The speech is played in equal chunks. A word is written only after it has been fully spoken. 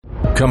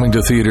Coming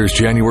to theaters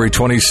January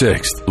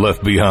 26th,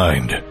 Left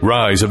Behind,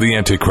 Rise of the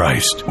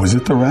Antichrist. Was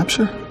it the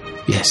rapture?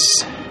 Yes,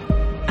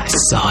 I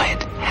saw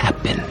it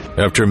happen.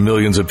 After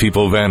millions of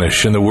people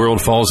vanish and the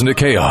world falls into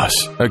chaos,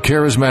 a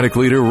charismatic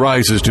leader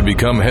rises to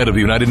become head of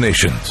the United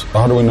Nations.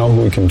 How do we know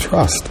who we can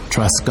trust?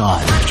 Trust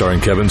God. Starring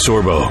Kevin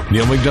Sorbo,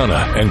 Neil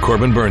McDonough, and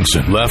Corbin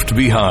Burnson. Left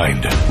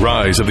Behind,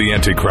 Rise of the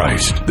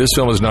Antichrist. This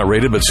film is not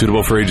rated but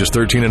suitable for ages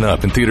 13 and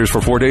up in theaters for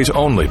 4 days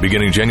only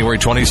beginning January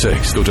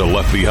 26th. Go to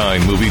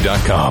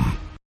leftbehindmovie.com.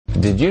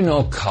 Did you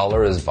know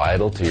color is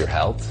vital to your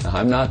health?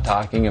 I'm not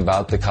talking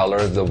about the color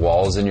of the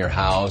walls in your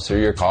house or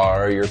your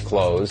car or your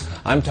clothes.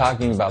 I'm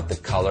talking about the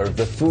color of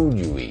the food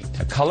you eat.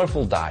 A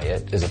colorful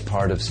diet is a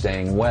part of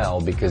staying well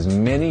because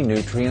many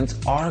nutrients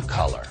are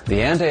color. The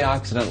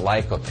antioxidant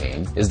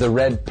lycopene is the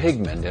red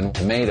pigment in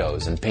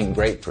tomatoes and pink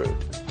grapefruit.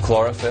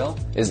 Chlorophyll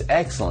is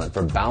excellent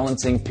for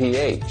balancing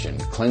pH and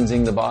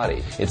cleansing the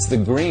body. It's the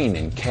green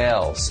in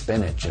kale,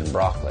 spinach, and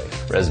broccoli.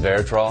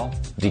 Resveratrol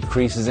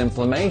decreases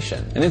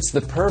inflammation, and it's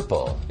the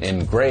purple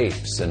in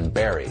grapes and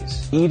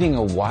berries. Eating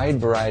a wide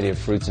variety of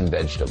fruits and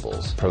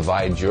vegetables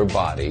provides your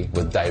body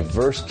with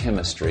diverse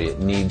chemistry it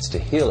needs to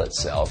heal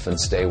itself and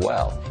stay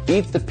well.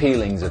 Eat the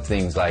peelings of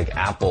things like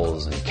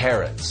apples and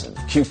carrots and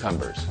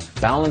cucumbers.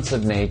 Balance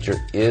of nature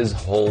is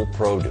whole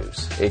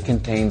produce. It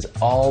contains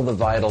all the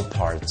vital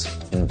parts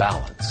in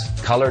balance.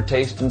 Color,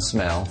 taste, and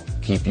smell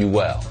keep you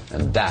well,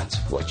 and that's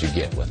what you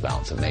get with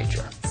Balance of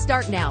Nature.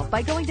 Start now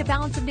by going to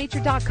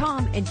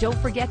balanceofnature.com and don't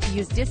forget to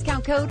use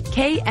discount code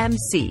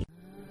KMC.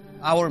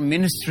 Our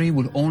ministry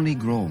will only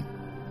grow.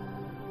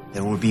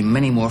 There will be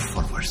many more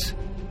followers,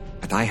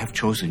 but I have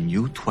chosen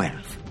you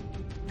 12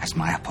 as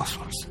my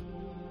apostles.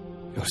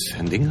 You're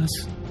sending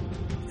us?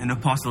 An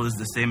apostle is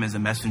the same as a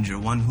messenger,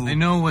 one who... I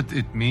know what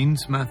it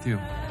means, Matthew.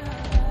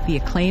 The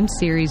acclaimed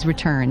series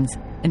returns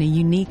in a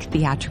unique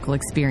theatrical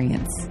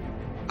experience.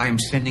 I am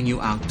sending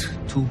you out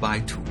 2 by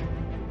 2.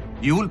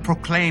 You will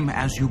proclaim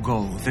as you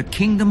go, the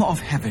kingdom of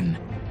heaven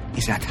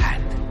is at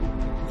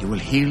hand. You will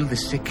heal the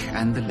sick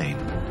and the lame.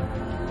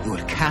 You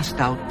will cast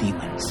out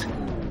demons.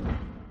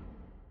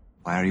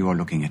 Why are you all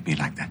looking at me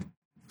like that?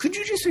 Could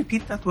you just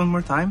repeat that one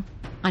more time?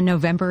 On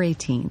November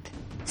 18th,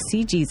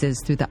 see Jesus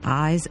through the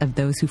eyes of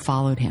those who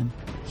followed him.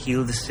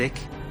 Heal the sick,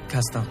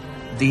 cast out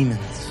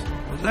demons.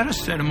 Was that a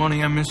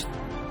ceremony I missed?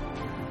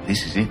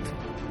 This is it.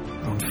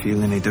 Don't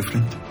feel any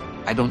different?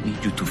 I don't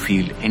need you to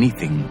feel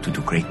anything to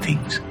do great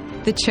things.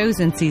 The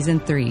Chosen Season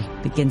 3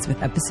 begins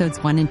with episodes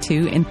 1 and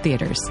 2 in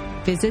theaters.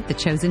 Visit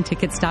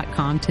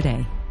thechosentickets.com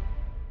today.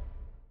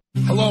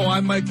 Hello,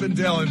 I'm Mike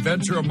Lindell,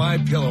 inventor of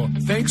MyPillow.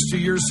 Thanks to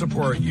your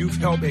support, you've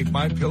helped make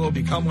MyPillow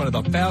become one of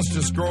the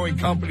fastest growing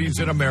companies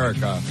in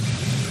America.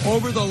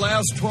 Over the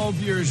last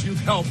 12 years, you've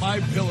helped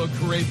MyPillow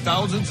create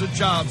thousands of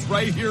jobs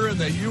right here in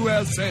the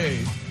USA.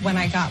 When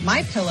I got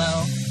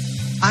MyPillow,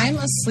 I'm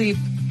asleep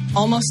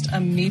almost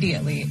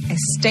immediately. I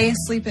stay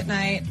asleep at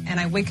night, and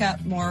I wake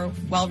up more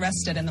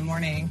well-rested in the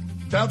morning.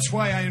 That's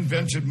why I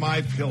invented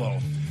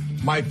MyPillow.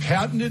 My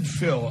patented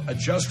fill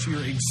adjusts to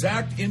your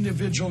exact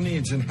individual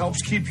needs and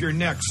helps keep your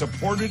neck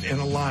supported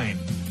and aligned.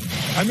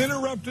 I'm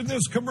interrupting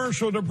this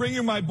commercial to bring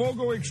you my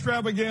BOGO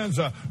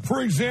extravaganza.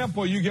 For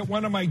example, you get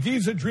one of my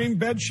Giza Dream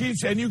bed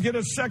sheets and you get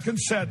a second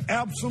set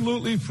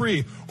absolutely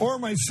free. Or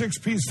my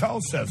 6-piece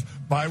towel sets.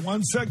 Buy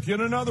one set, get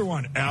another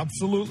one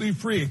absolutely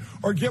free.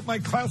 Or get my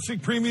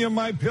classic premium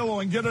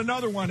MyPillow and get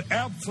another one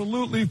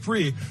absolutely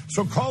free.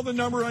 So call the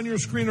number on your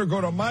screen or go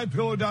to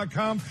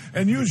MyPillow.com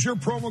and use your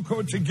promo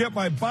code to get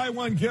my buy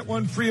one, get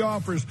one free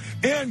offers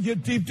and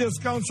get deep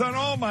discounts on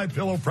all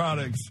MyPillow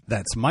products.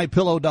 That's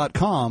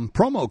MyPillow.com,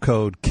 promo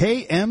code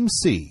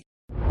KMC.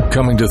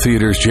 Coming to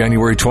theaters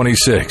January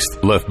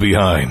 26th, Left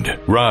Behind,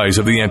 Rise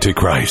of the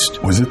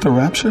Antichrist. Was it the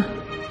rapture?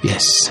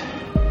 Yes,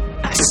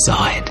 I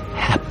saw it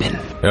happen.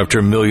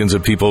 After millions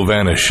of people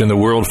vanish and the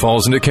world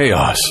falls into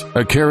chaos,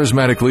 a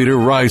charismatic leader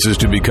rises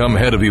to become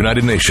head of the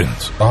United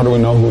Nations. How do we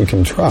know who we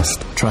can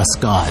trust? Trust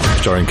God.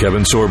 Starring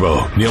Kevin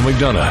Sorbo, Neil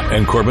McDonough,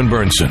 and Corbin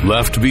Burnson.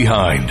 Left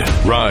Behind,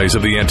 Rise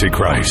of the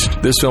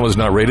Antichrist. This film is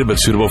not rated but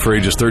suitable for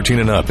ages 13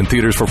 and up in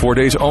theaters for 4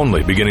 days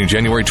only beginning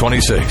January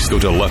 26th. Go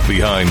to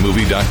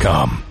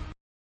leftbehindmovie.com.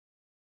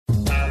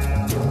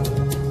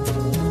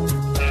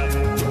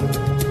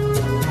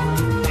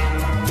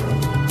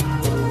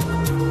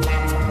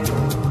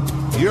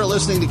 You're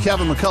listening to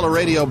Kevin McCullough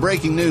Radio,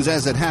 breaking news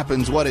as it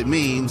happens, what it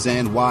means,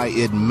 and why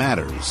it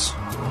matters.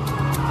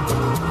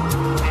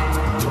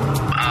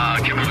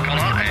 Kevin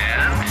McCullough,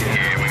 and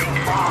here we go.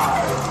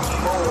 5,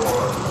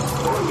 4,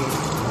 3,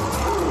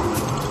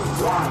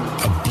 2,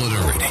 1.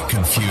 Obliterating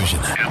confusion.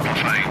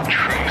 Amplifying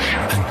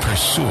truth. And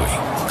pursuing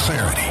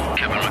clarity.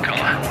 Kevin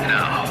McCullough,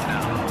 now.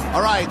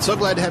 All right, so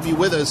glad to have you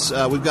with us.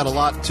 We've got a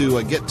lot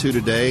to get to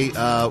today.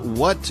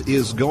 What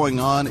is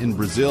going on in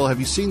Brazil? Have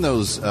you seen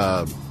those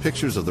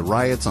pictures of the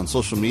riots on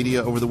social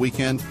media over the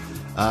weekend?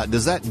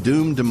 Does that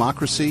doom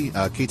democracy?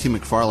 KT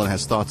McFarland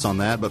has thoughts on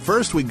that. But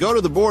first, we go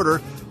to the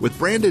border with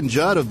Brandon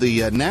Judd of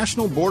the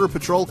National Border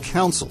Patrol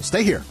Council.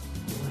 Stay here.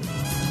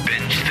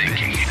 Binge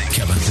thinking.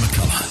 Kevin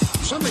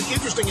McCullough. Some of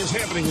interesting is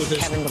happening with this?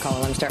 Kevin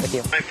McCullough, let me start with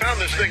you. I found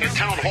this thing at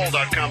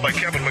townhall.com by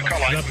Kevin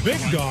McCullough. The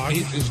big dog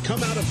has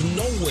come out of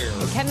nowhere.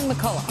 Kevin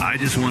McCullough. I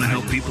just want to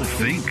help people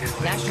think.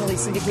 Nationally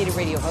syndicated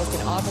radio host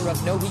and author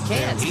of No He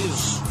Can't. And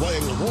he's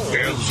playing the role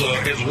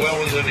as well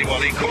as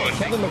anybody could.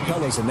 Kevin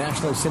McCullough is a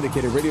nationally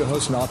syndicated radio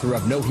host and author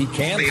of No He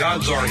Can't. The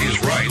odds are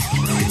he's right.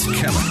 It's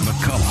Kevin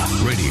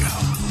McCullough Radio.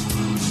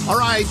 All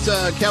right,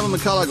 Kevin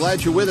McCullough,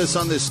 glad you're with us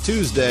on this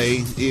Tuesday.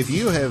 If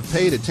you have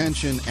paid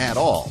attention at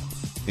all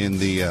in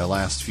the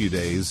last few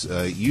days,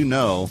 you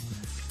know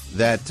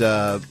that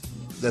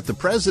the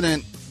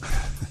president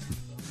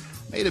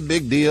made a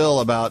big deal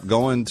about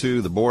going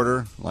to the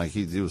border. Like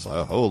he was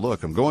like, oh,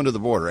 look, I'm going to the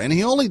border. And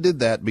he only did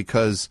that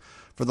because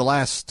for the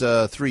last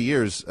 3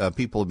 years,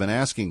 people have been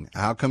asking,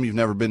 how come you've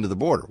never been to the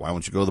border? Why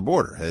won't you go to the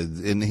border?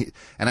 And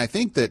I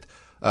think that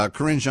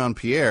Karine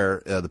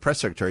Jean-Pierre, the press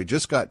secretary,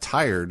 just got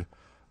tired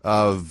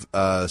of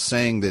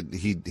saying that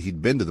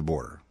he'd been to the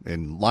border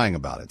and lying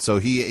about it. So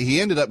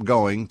he ended up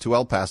going to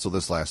El Paso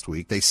this last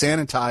week. They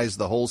sanitized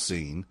the whole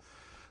scene.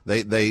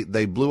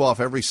 They blew off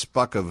every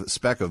speck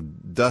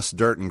of dust,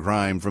 dirt, and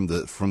grime from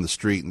the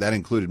street, and that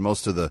included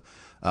most of the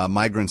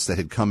migrants that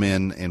had come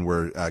in and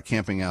were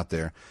camping out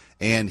there.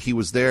 And he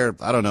was there,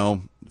 I don't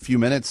know, a few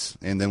minutes,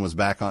 and then was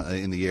back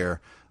in the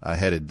air,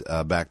 headed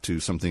back to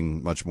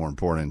something much more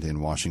important in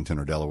Washington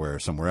or Delaware or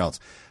somewhere else.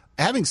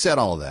 Having said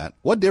all of that,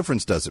 what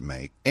difference does it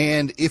make?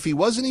 And if he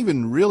wasn't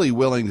even really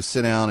willing to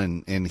sit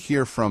down and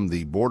hear from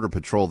the Border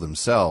Patrol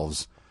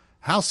themselves,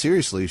 how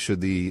seriously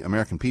should the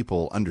American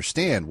people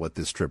understand what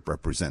this trip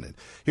represented?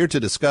 Here to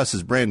discuss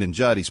is Brandon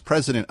Judd. He's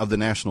president of the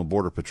National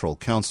Border Patrol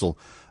Council.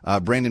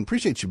 Brandon,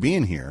 appreciate you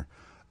being here.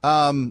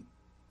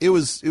 It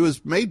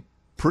was made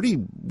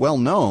pretty well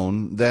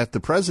known that the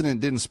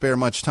president didn't spare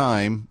much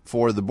time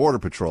for the Border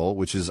Patrol,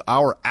 which is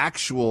our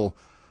actual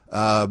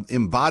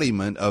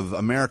embodiment of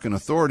American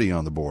authority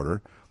on the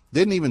border.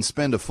 Didn't even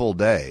spend a full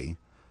day.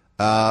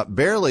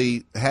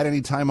 Barely had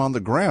any time on the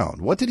ground.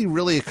 What did he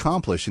really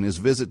accomplish in his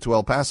visit to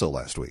El Paso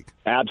last week?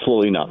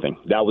 Absolutely nothing.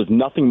 That was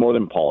nothing more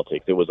than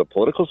politics. It was a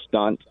political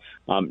stunt,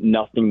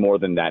 nothing more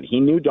than that. He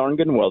knew darn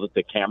good and well that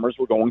the cameras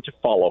were going to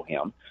follow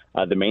him.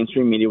 The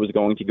mainstream media was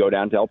going to go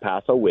down to El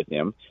Paso with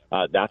him.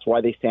 That's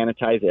why they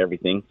sanitized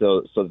everything,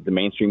 so that the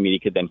mainstream media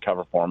could then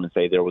cover for him and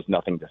say there was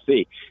nothing to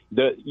see.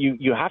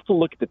 You have to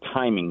look at the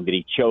timing that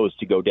he chose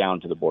to go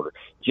down to the border.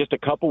 Just a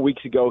couple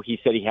weeks ago, he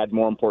said he had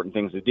more important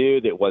things to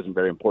do, that it wasn't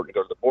very important to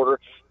go to the border.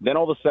 Then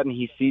all of a sudden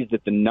he sees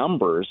that the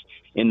numbers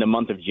in the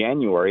month of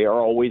January are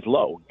always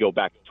low. Go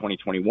back to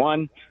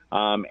 2021,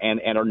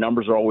 and our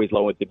numbers are always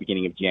low at the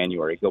beginning of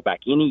January. Go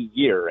back any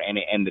year,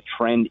 and the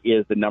trend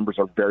is the numbers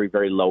are very,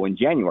 very low in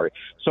January.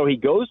 So he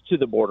goes to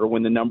the border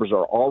when the numbers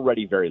are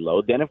already very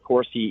low. Then, of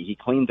course, he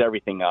cleans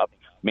everything up.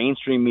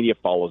 Mainstream media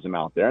follows him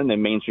out there, and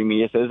then mainstream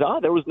media says,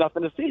 there was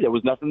nothing to see. There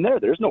was nothing there.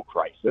 There's no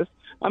crisis.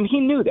 He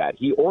knew that.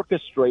 He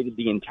orchestrated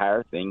the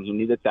entire thing. He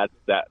knew that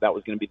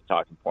was going to be the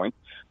talking point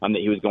that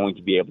he was going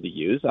to be able to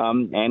use,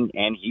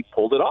 and he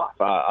pulled it off,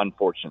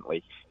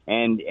 unfortunately.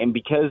 And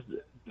because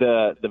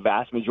the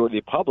vast majority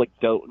of the public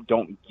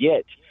don't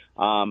get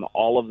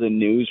all of the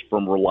news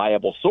from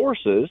reliable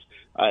sources,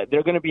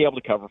 they're going to be able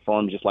to cover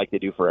for him just like they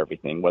do for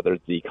everything, whether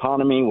it's the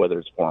economy, whether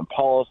it's foreign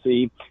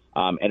policy,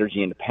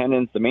 energy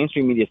independence. The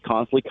mainstream media is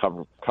constantly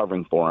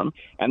covering for him,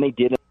 and they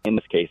did in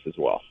this case as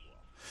well.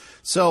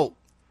 So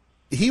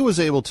he was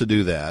able to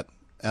do that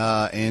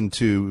and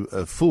to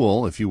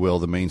fool, if you will,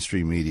 the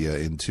mainstream media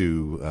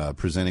into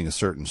presenting a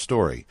certain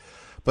story.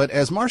 But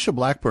as Marsha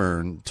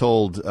Blackburn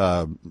told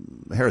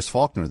Harris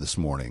Faulkner this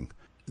morning,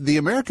 the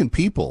American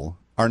people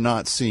are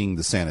not seeing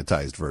the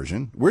sanitized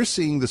version. We're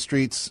seeing the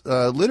streets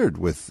littered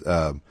with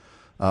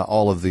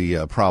all of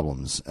the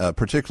problems,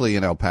 particularly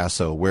in El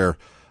Paso, where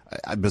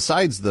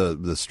besides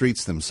the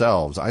streets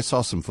themselves, I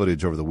saw some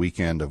footage over the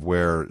weekend of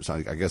where,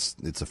 I guess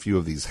it's a few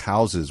of these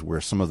houses where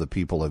some of the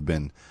people have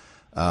been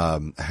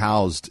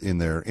housed in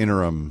their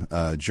interim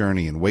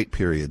journey and wait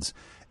periods.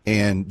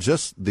 And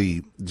just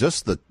the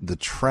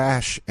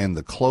trash and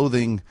the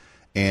clothing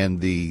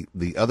and the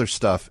other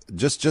stuff,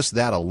 just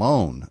that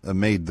alone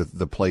made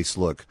the place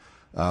look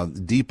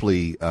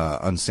deeply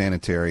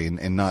unsanitary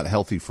and not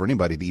healthy for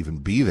anybody to even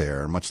be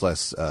there, much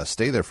less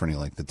stay there for any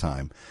length of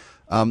time.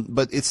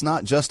 But it's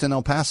not just in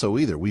El Paso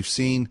either. We've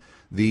seen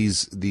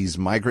these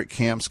migrant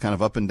camps kind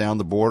of up and down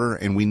the border,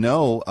 and we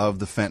know of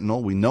the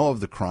fentanyl, we know of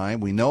the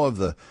crime, we know of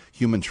the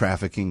human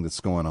trafficking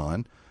that's going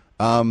on.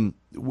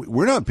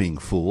 We're not being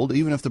fooled,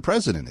 even if the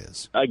president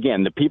is.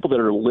 Again, the people that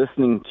are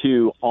listening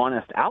to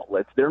honest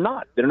outlets, they're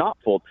not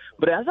fooled.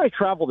 But as I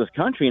travel this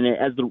country, and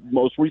as the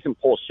most recent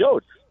poll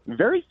showed,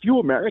 very few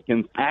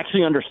Americans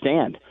actually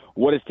understand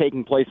what is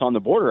taking place on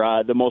the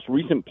border. The most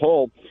recent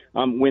poll,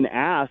 when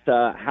asked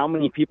how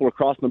many people are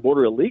crossing the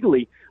border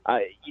illegally,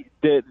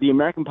 the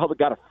American public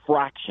got a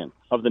fraction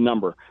of the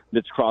number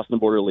that's crossing the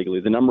border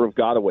illegally, the number of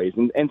gotaways.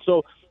 And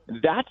so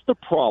that's the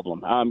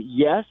problem.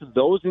 Yes,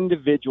 those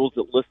individuals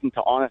that listen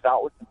to honest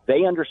outlets,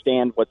 they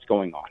understand what's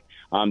going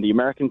on. The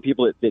American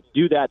people that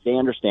do that, they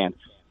understand.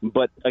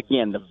 But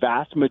again, the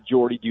vast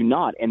majority do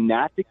not, and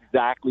that's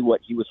exactly what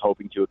he was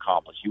hoping to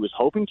accomplish. He was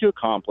hoping to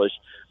accomplish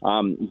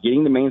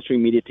getting the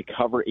mainstream media to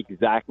cover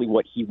exactly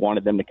what he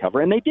wanted them to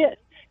cover, and they did.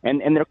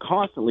 And they're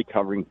constantly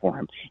covering for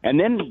him. And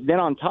then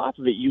on top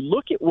of it, you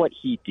look at what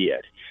he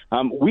did.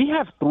 We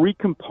have three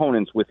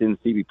components within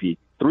CBP,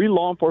 three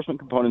law enforcement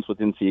components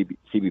within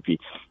CBP.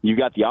 You've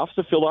got the Office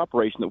of Field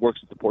Operation that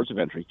works at the ports of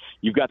entry.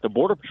 You've got the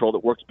Border Patrol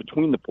that works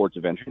between the ports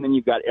of entry. And then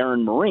you've got Air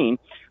and Marine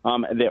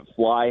that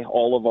fly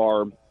all of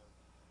our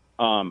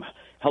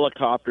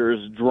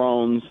helicopters,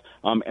 drones,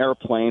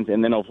 airplanes,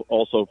 and then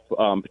also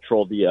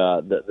patrol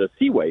the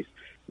seaways.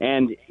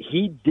 And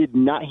he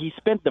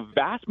spent the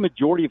vast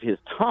majority of his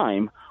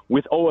time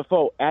with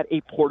OFO at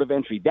a port of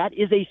entry. That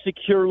is a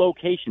secure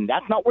location.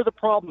 That's not where the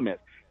problem is.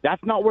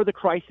 That's not where the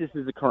crisis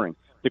is occurring.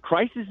 The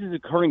crisis is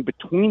occurring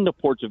between the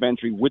ports of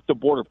entry with the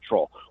Border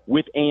Patrol,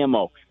 with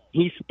AMO.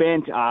 He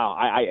spent,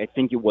 I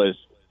think it was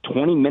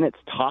 20 minutes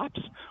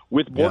tops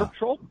with Border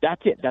Patrol.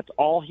 That's it. That's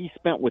all he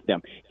spent with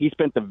them. He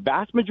spent the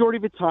vast majority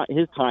of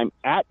his time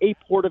at a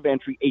port of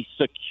entry. A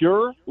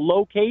secure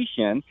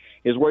location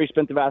is where he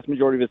spent the vast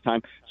majority of his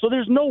time. So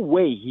there's no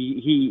way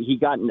he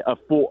got a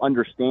full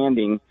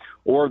understanding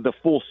or the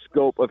full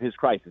scope of his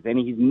crisis. And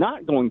he's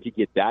not going to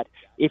get that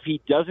if he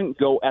doesn't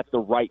go at the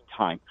right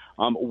time.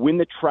 When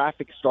the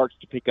traffic starts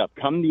to pick up,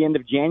 come the end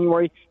of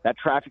January, that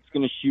traffic's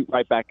going to shoot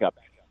right back up.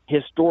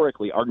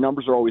 Historically, our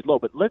numbers are always low.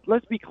 But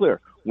let's be clear.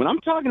 When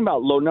I'm talking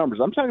about low numbers,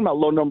 I'm talking about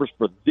low numbers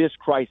for this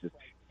crisis.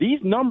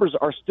 These numbers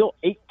are still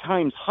 8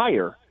 times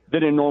higher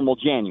than a normal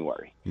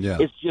January. Yeah.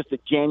 It's just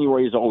that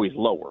January is always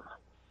lower.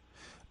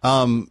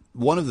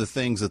 One of the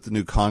things that the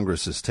new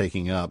Congress is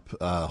taking up,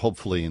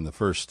 hopefully in the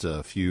first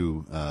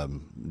few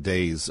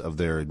days of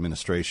their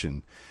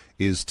administration,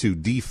 is to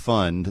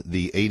defund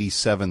the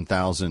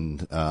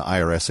 87,000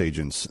 IRS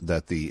agents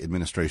that the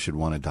administration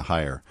wanted to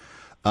hire.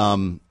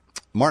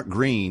 Mark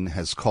Green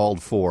has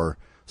called for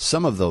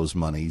some of those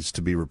monies to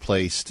be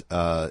replaced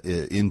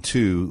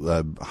into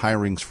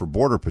hirings for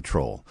Border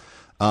Patrol.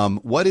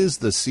 What is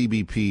the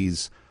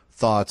CBP's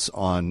thoughts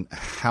on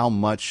how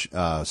much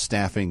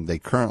staffing they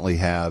currently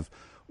have,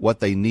 what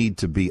they need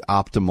to be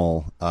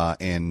optimal,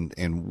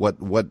 and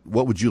what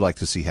would you like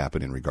to see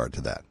happen in regard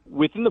to that?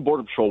 Within the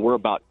Border Patrol, we're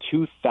about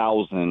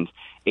 2,000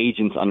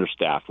 agents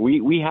understaffed.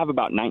 We have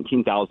about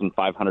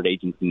 19,500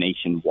 agents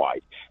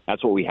nationwide.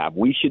 That's what we have.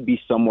 We should be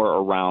somewhere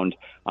around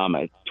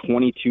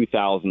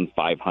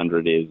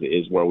 22,500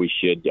 is where we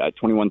should,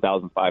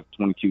 21,500,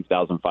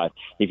 22,500.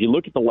 If you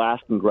look at the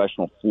last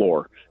congressional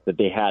floor that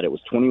they had, it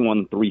was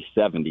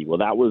 21,370. Well,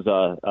 that was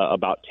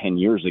about 10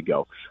 years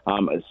ago.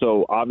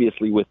 So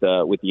obviously with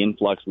the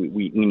influx,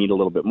 we need a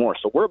little bit more.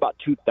 So we're about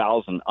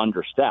 2,000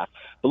 understaffed.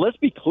 But let's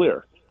be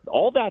clear.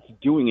 All that's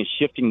doing is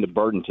shifting the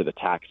burden to the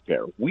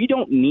taxpayer. We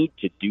don't need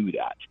to do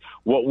that.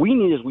 What we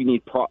need is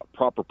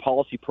proper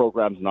policy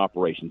programs and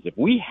operations. If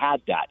we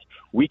had that,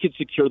 we could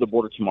secure the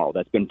border tomorrow.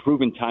 That's been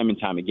proven time and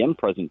time again.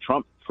 President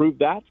Trump proved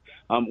that.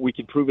 We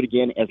could prove it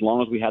again as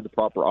long as we had the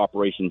proper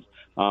operations,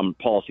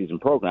 policies, and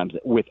programs.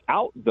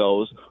 Without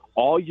those,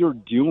 all you're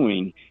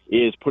doing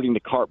is putting the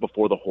cart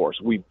before the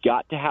horse. We've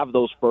got to have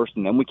those first,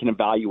 and then we can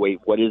evaluate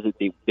what is it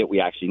that we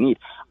actually need.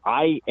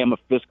 I am a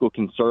fiscal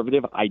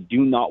conservative. I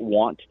do not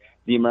want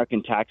the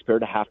American taxpayer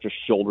to have to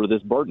shoulder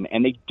this burden,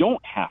 and they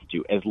don't have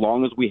to as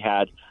long as we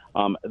had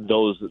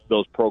those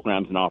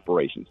programs and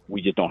operations.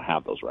 We just don't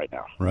have those right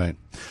now. Right.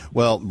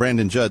 Well,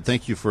 Brandon Judd,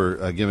 thank you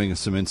for giving us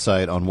some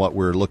insight on what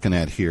we're looking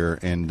at here.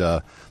 And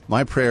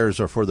my prayers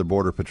are for the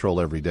Border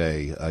Patrol every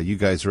day. You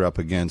guys are up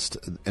against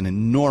an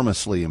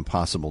enormously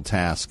impossible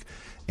task.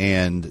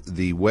 And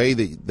the way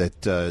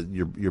that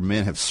your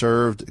men have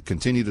served,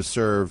 continue to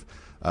serve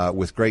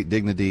with great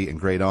dignity and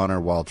great honor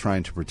while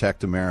trying to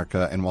protect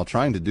America and while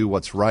trying to do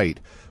what's right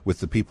with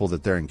the people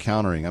that they're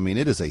encountering. I mean,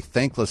 it is a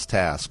thankless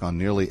task on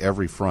nearly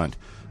every front.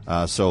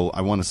 So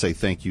I want to say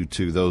thank you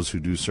to those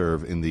who do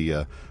serve in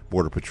the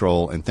Border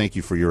Patrol, and thank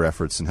you for your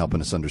efforts in helping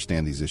us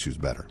understand these issues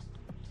better.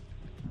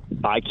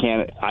 I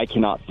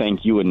cannot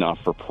thank you enough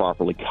for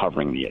properly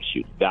covering the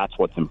issue. That's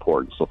what's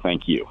important, so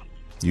thank you.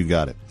 You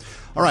got it.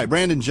 All right,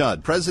 Brandon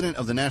Judd, president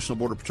of the National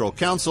Border Patrol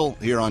Council,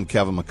 here on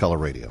Kevin McCullough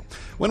Radio.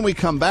 When we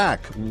come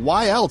back,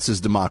 why else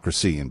is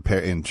democracy in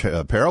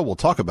peril? We'll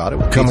talk about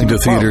it. Coming to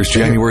theaters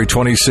January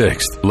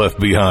 26th, Left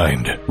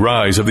Behind,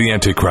 Rise of the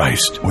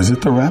Antichrist. Was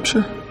it the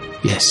rapture?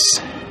 Yes,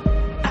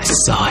 I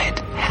saw it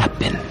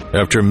happen.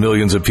 After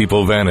millions of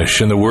people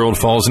vanish and the world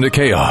falls into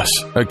chaos,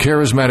 a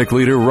charismatic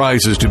leader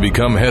rises to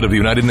become head of the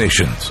United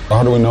Nations.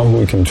 How do we know who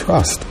we can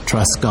trust?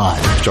 Trust God.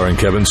 Starring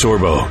Kevin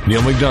Sorbo,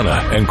 Neil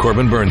McDonough, and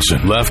Corbin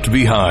Burnson. Left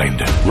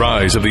Behind,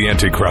 Rise of the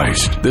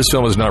Antichrist. This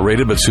film is not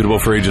rated but suitable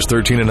for ages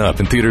 13 and up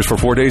in theaters for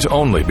 4 days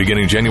only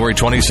beginning January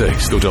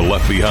 26th. Go to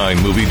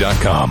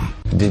leftbehindmovie.com.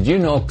 Did you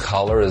know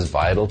color is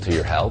vital to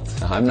your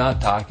health? I'm not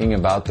talking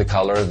about the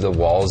color of the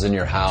walls in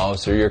your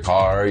house or your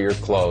car or your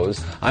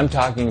clothes. I'm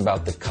talking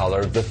about the color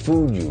of the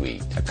food you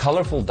eat. A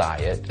colorful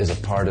diet is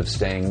a part of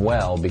staying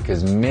well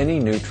because many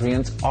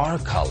nutrients are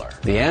color.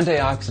 The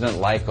antioxidant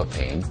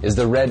lycopene is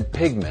the red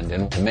pigment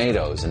in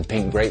tomatoes and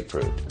pink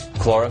grapefruit.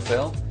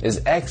 Chlorophyll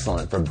is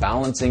excellent for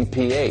balancing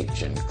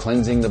pH and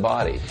cleansing the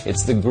body.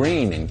 It's the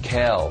green in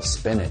kale,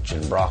 spinach,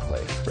 and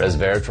broccoli.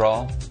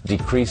 Resveratrol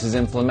decreases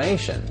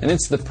inflammation, and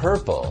it's the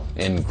purple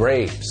in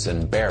grapes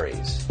and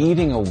berries.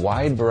 Eating a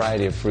wide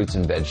variety of fruits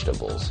and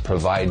vegetables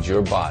provides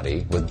your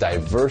body with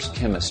diverse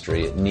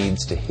chemistry it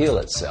needs to heal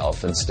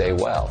itself and stay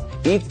well.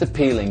 Eat the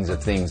peelings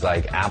of things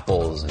like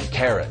apples and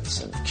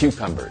carrots and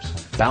cucumbers.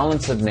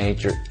 Balance of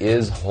Nature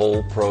is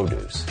whole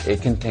produce.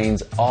 It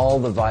contains all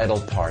the vital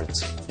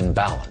parts in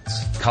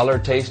balance. Color,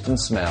 taste, and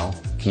smell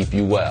keep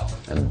you well,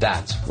 and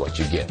that's what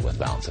you get with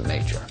Balance of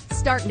Nature.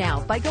 Start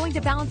now by going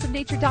to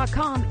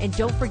balanceofnature.com and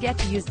don't forget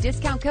to use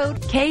discount code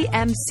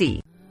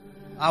KMC.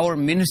 Our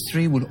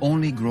ministry will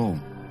only grow.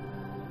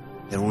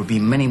 There will be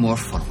many more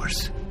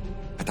followers,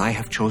 but I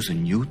have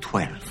chosen you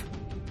 12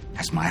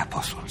 as my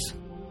apostles.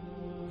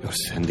 You're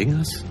sending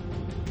us?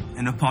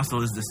 An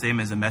apostle is the same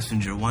as a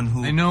messenger, one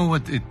who... I know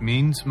what it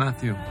means,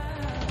 Matthew.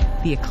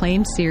 The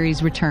acclaimed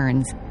series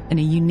returns in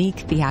a unique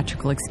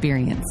theatrical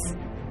experience.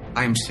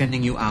 I am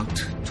sending you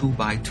out 2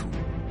 by 2.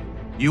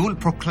 You will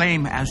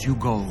proclaim as you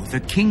go, the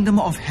kingdom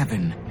of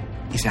heaven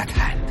is at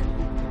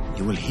hand.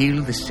 You will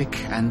heal the sick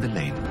and the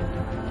lame.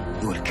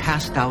 You will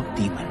cast out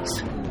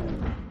demons.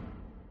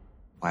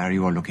 Why are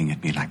you all looking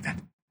at me like that?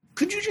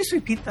 Could you just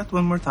repeat that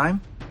one more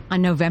time?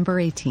 On November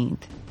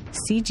 18th,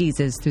 see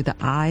Jesus through the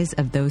eyes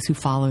of those who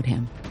followed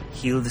him.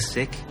 Heal the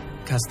sick,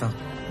 cast out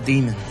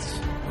demons.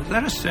 Was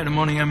that a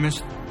ceremony I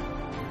missed?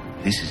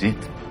 This is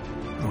it.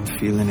 Don't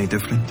feel any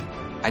different?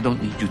 I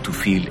don't need you to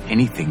feel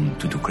anything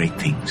to do great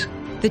things.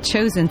 The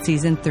Chosen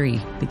Season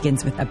 3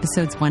 begins with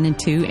episodes 1 and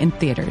 2 in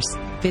theaters.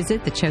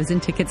 Visit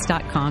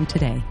thechosentickets.com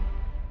today.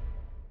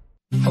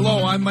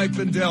 Hello, I'm Mike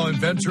Lindell,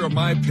 inventor of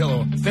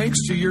MyPillow. Thanks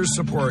to your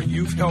support,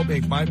 you've helped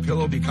make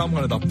MyPillow become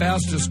one of the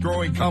fastest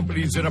growing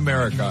companies in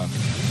America.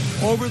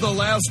 Over the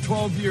last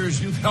 12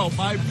 years, you've helped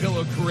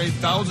MyPillow create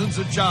thousands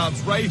of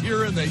jobs right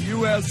here in the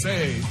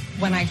USA.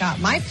 When I got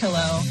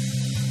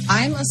MyPillow,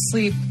 I'm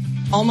asleep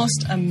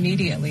almost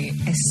immediately.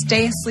 I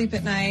stay asleep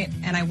at night,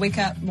 and I wake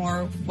up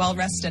more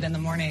well-rested in the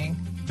morning.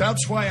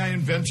 That's why I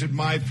invented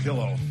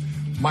MyPillow.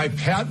 My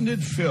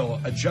patented fill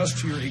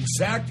adjusts to your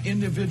exact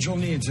individual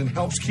needs and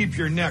helps keep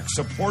your neck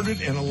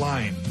supported and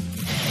aligned.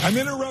 I'm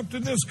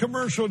interrupting this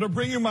commercial to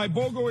bring you my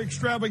BOGO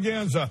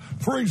extravaganza.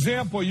 For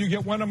example, you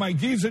get one of my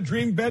Giza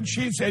Dream bed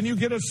sheets and you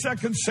get a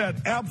second set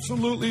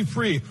absolutely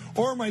free.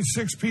 Or my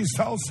 6-piece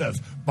towel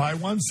sets. Buy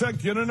one set,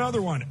 get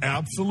another one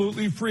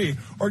absolutely free.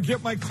 Or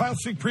get my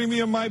classic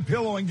premium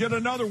MyPillow and get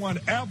another one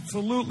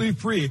absolutely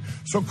free.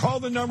 So call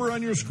the number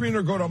on your screen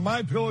or go to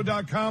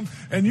MyPillow.com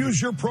and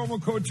use your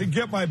promo code to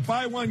get my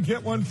buy one,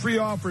 get one free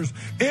offers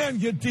and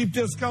get deep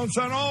discounts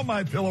on all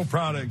MyPillow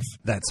products.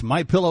 That's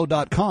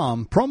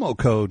MyPillow.com, promo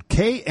code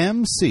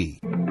KMC.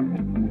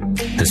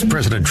 As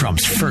President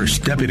Trump's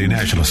first Deputy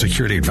National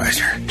Security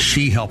Advisor,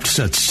 she helped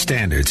set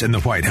standards in the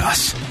White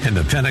House. In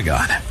the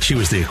Pentagon, she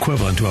was the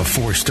equivalent to a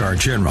 4-star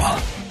general.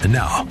 And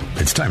now,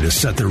 it's time to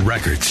set the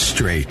record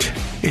straight.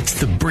 It's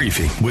The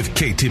Briefing with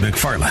KT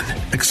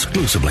McFarland,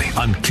 exclusively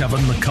on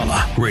Kevin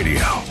McCullough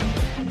Radio.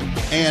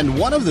 And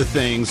one of the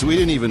things we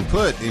didn't even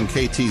put in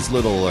KT's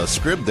little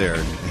script there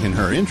in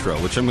her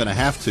intro, which I'm going to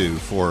have to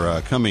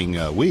for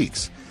coming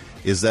weeks,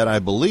 is that I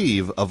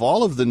believe of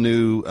all of the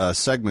new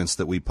segments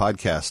that we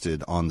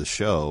podcasted on the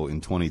show in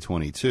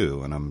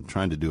 2022, and I'm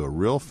trying to do a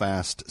real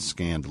fast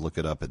scan to look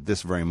it up at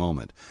this very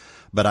moment,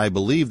 but I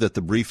believe that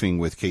The Briefing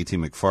with KT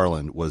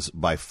McFarland was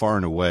by far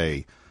and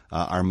away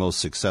our most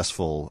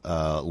successful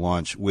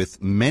launch, with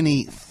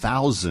many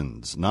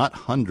thousands, not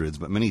hundreds,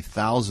 but many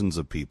thousands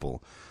of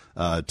people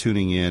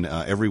tuning in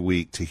every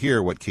week to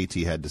hear what KT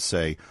had to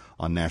say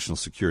on national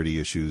security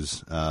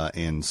issues.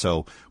 And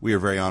so we are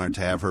very honored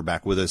to have her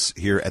back with us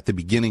here at the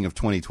beginning of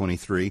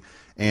 2023.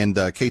 And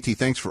KT,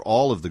 thanks for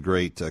all of the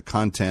great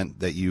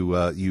content that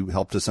you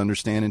helped us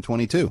understand in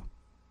 22.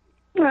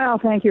 Well,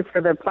 thank you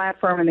for the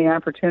platform and the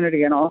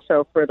opportunity, and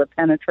also for the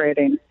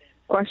penetrating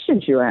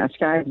questions you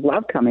ask. I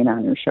love coming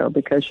on your show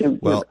because you're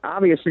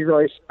obviously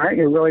really smart,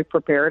 you're really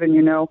prepared, and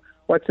you know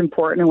what's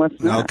important and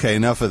what's not. Okay,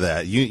 enough of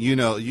that.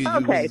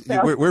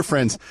 We're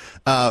friends.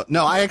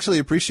 No, I actually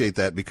appreciate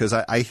that because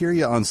I hear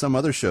you on some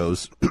other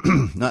shows,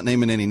 not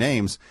naming any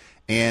names,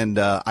 and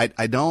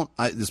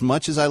as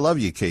much as I love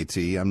you, KT,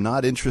 I'm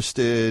not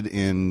interested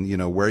in,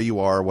 where you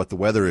are, what the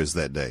weather is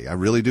that day. I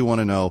really do want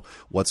to know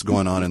what's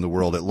going on in the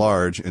world at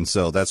large, and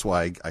so that's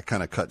why I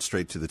kind of cut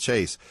straight to the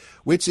chase,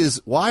 which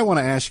is why I want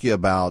to ask you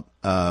about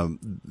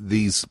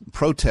these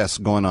protests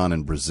going on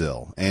in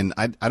Brazil. And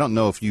I don't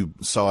know if you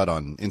saw it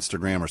on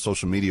Instagram or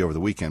social media over the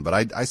weekend,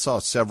 but I saw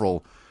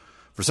several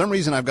For some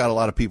reason, I've got a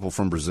lot of people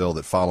from Brazil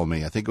that follow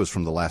me. I think it was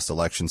from the last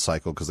election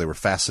cycle because they were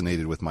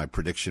fascinated with my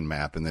prediction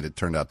map, and that it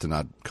turned out to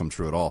not come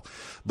true at all.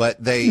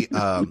 But they,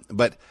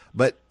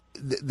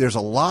 there's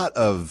a lot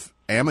of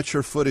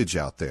amateur footage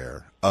out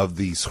there of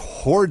these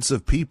hordes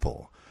of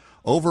people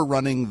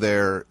overrunning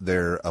their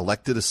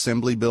elected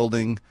assembly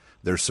building,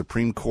 their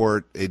Supreme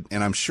Court,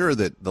 and I'm sure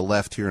that the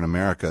left here in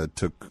America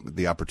took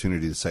the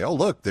opportunity to say, "Oh,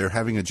 look, they're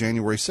having a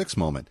January 6th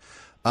moment."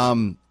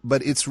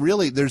 But it's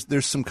really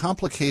there's some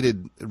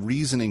complicated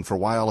reasoning for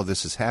why all of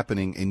this is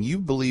happening, and you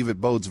believe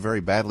it bodes very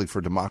badly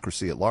for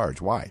democracy at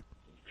large. Why?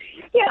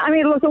 Yeah, I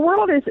mean, look, the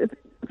world is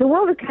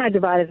kind of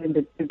divided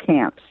into two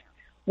camps.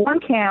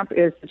 One camp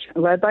is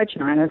led by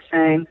China,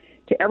 saying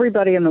to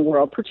everybody in the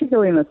world,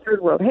 particularly in the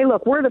third world, "Hey,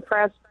 look, we're the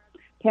path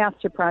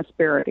to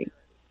prosperity.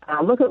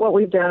 Look at what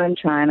we've done in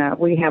China.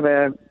 We have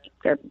a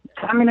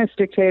communist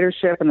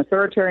dictatorship, an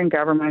authoritarian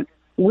government.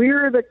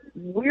 We're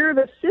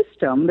the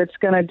system that's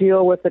going to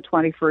deal with the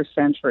 21st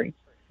century.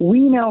 We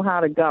know how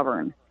to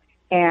govern.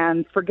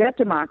 And forget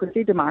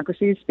democracy.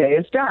 Democracy's day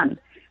is done."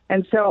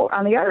 And so,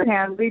 on the other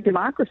hand,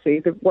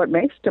 what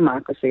makes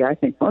democracy, I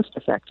think, most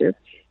effective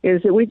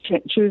is that we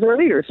choose our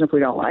leaders. And if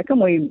we don't like them,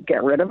 we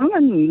get rid of them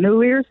and new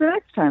leaders the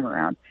next time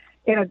around.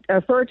 In an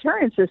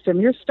authoritarian system,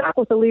 you're stuck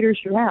with the leaders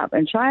you have.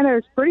 And China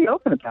is pretty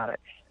open about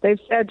it. They've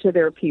said to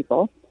their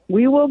people,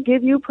 "We will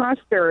give you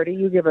prosperity.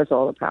 You give us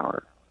all the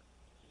power."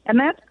 And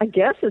that, I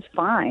guess, is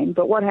fine.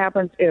 But what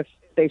happens if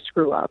they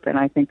screw up? And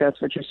I think that's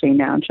what you're seeing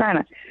now in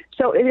China.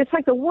 So it's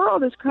like the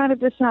world is kind of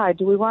decide,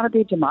 do we want to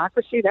be a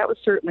democracy? That was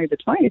certainly the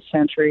 20th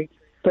century.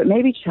 But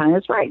maybe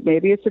China's right.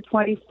 Maybe it's the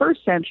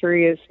 21st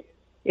century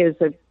is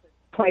a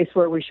place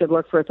where we should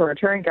look for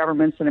authoritarian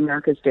governments, and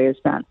America's day is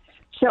done.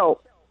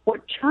 So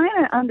what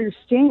China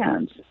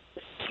understands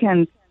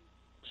can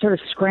sort of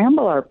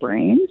scramble our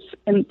brains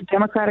in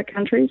democratic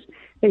countries.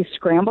 They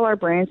scramble our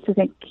brains to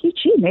think,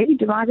 gee, maybe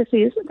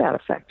democracy isn't that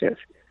effective.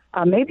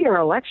 Maybe our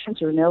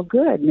elections are no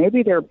good.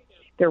 Maybe they're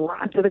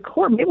rotten to the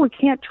core. Maybe we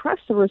can't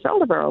trust the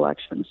result of our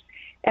elections.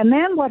 And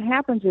then what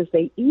happens is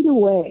they eat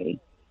away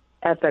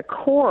at the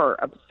core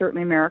of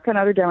certainly America and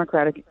other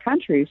democratic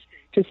countries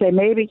to say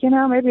maybe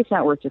it's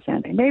not worth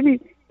defending. Maybe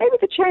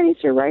the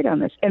Chinese are right on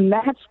this. And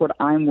that's what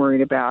I'm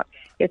worried about.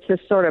 It's this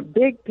sort of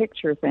big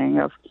picture thing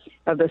of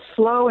the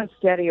slow and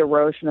steady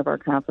erosion of our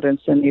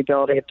confidence in the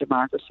ability of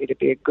democracy to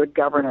be a good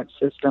governance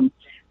system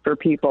for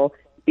people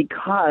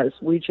because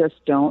we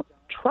just don't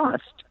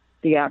trust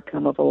the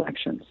outcome of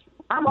elections.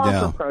 I'm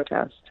all for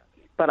protest,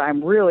 but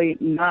I'm really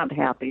not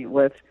happy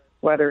with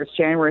whether it's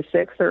January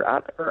 6th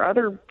or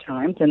other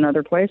times in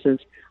other places,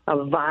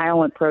 of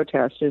violent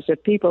protest is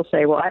if people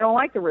say, well, I don't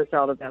like the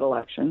result of that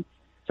election,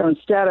 so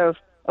instead of,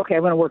 okay,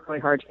 I'm going to work really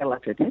hard to get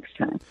elected next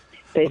time,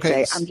 they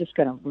say, I'm just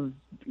going to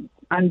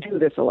undo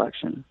this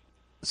election.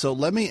 So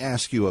let me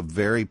ask you a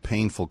very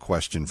painful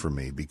question for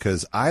me,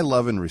 because I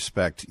love and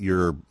respect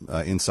your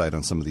insight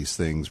on some of these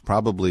things,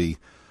 probably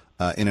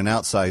in an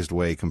outsized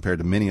way compared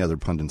to many other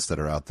pundits that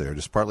are out there,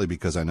 just partly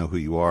because I know who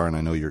you are and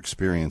I know your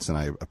experience and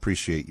I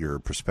appreciate your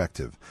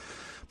perspective.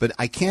 But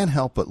I can't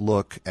help but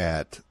look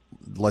at,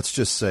 let's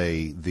just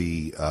say,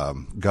 the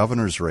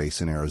governor's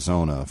race in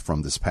Arizona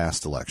from this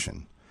past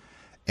election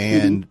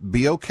and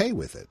be okay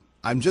with it.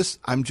 I'm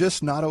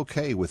just not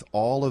okay with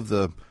all of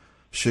the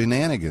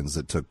shenanigans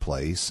that took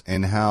place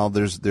and how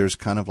there's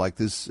kind of like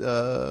this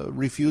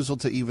refusal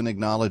to even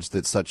acknowledge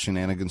that such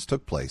shenanigans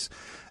took place.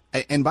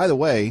 And by the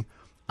way,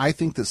 I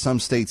think that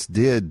some states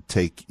did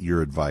take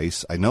your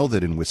advice. I know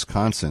that in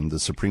Wisconsin, the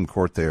Supreme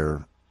Court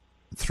there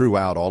threw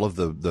out all of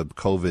the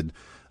COVID,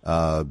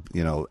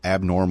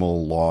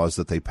 abnormal laws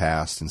that they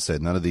passed and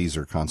said none of these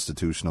are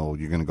constitutional.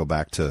 You're going to go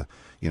back to,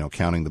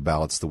 counting the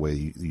ballots the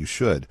way you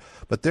should.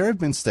 But there have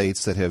been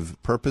states that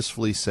have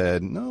purposefully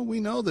said, no, we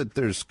know that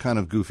there's kind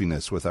of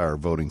goofiness with our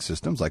voting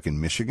systems, like in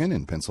Michigan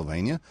and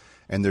Pennsylvania,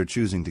 and they're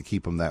choosing to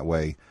keep them that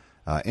way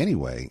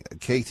anyway.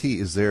 KT,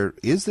 is there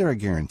a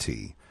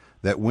guarantee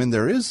that when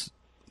there is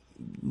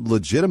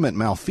legitimate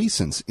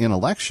malfeasance in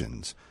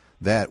elections,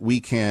 that we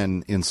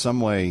can in some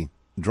way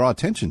draw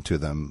attention to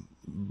them,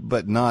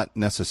 but not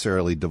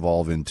necessarily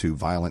devolve into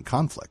violent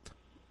conflict?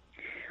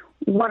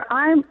 What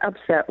I'm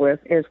upset with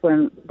is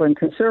when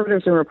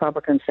conservatives and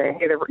Republicans say,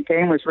 hey, the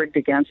game was rigged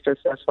against us,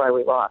 that's why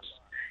we lost.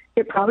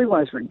 It probably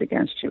was rigged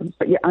against you,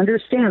 but you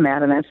understand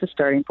that, and that's the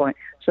starting point.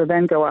 So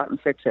then go out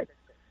and fix it.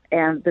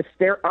 And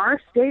there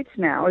are states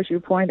now, as you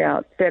point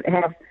out, that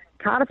have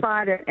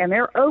codified it, and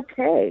they're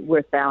okay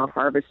with ballot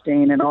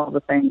harvesting and all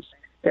the things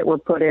that were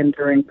put in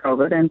during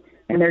COVID, and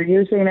they're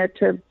using it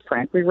to,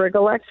 frankly, rig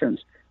elections.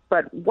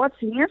 But what's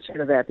the answer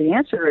to that? The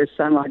answer is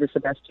sunlight is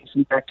the best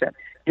disinfectant.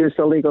 Use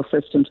the legal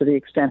system to the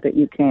extent that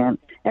you can.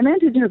 And then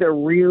to do the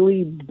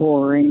really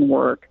boring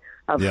work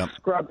of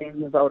scrubbing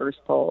the voters'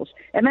 polls.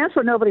 And that's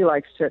what nobody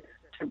likes to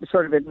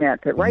sort of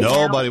admit. That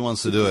nobody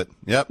wants to do it.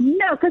 Yep.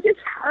 No, because it's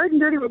hard and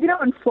dirty.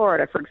 In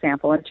Florida, for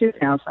example, in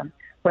 2000,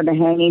 when the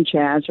hanging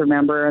chads,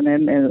 remember, and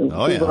then who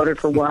voted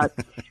for what.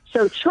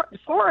 So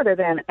Florida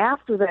then,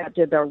 after that,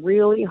 did the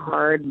really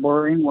hard,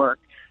 boring work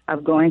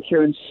of going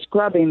through and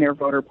scrubbing their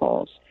voter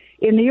polls.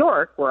 In New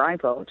York, where I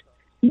vote,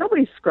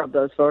 nobody scrubbed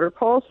those voter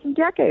polls in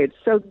decades.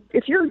 So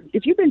if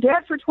you've been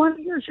dead for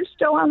 20 years, you're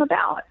still on the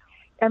ballot.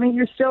 I mean,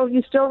 you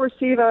still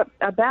receive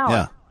a ballot.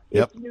 Yeah.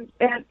 Yep.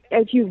 And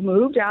if you've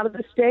moved out of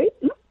the state,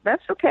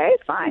 that's okay,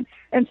 fine.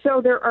 And so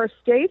there are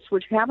states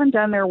which haven't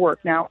done their work.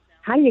 Now,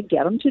 how do you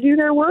get them to do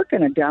their work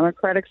in a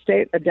Democrat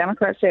state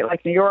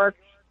like New York,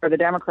 where the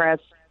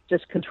Democrats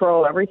just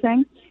control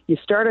everything? You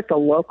start at the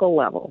local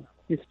level.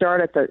 You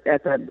start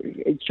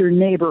it's your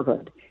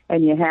neighborhood,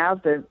 and you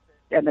have the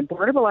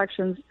Board of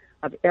Elections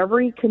of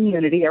every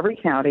community, every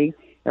county,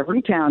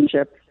 every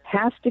township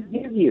has to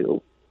give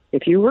you,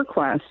 if you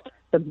request,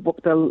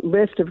 the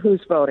list of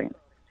who's voting.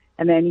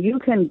 And then you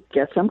can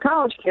get some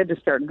college kid to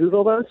start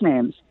Google those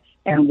names.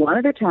 And one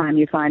at a time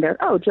you find out,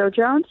 oh, Joe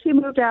Jones, he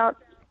moved out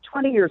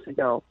 20 years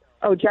ago.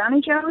 Oh, Johnny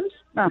Jones?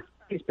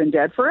 He's been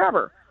dead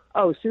forever.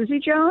 Oh, Susie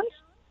Jones?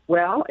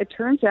 Well, it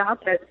turns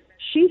out that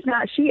she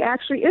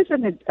actually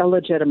isn't a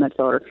legitimate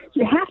voter.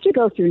 You have to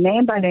go through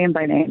name by name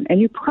by name. And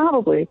you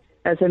probably,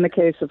 as in the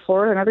case of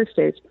Florida and other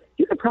states,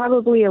 you could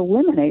probably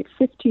eliminate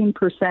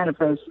 15% of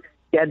those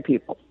dead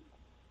people.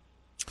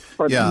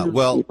 Yeah,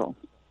 well, people.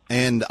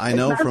 And I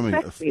know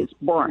it's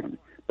boring,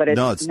 but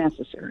it's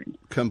necessary.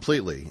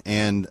 Completely.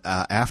 And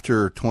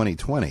after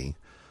 2020,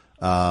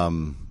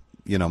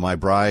 my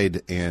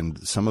bride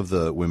and some of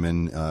the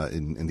women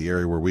in the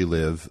area where we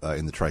live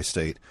in the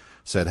tri-state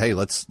said, "Hey,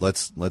 let's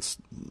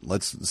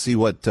see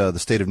what the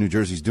state of New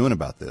Jersey is doing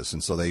about this."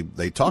 And so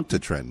they talked to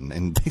Trenton,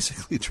 and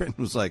basically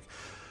Trenton was like,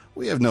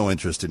 "We have no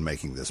interest in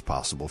making this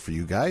possible for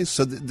you guys."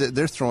 So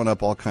they're throwing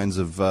up all kinds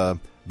of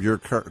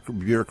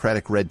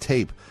bureaucratic red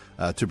tape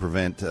to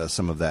prevent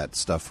some of that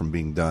stuff from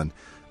being done.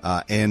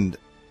 And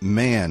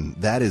man,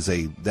 that is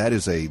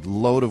a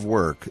load of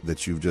work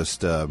that you've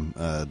just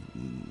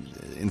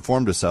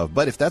informed us of.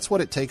 But if that's what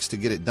it takes to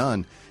get it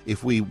done,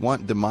 if we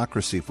want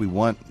democracy, if we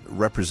want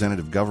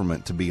representative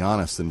government to be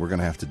honest, then we're going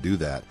to have to do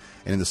that.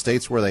 And in the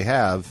states where they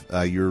have,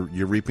 you're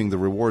reaping the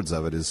rewards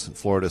of it, as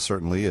Florida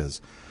certainly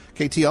is.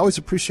 KT, always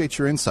appreciate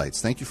your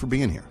insights. Thank you for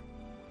being here.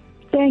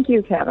 Thank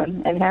you,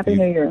 Kevin, and Happy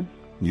New Year.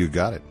 You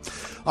got it.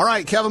 All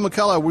right, Kevin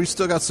McCullough, we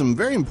still got some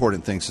very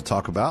important things to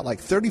talk about, like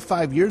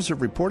 35 years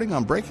of reporting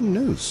on breaking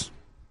news.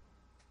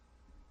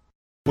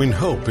 When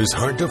hope is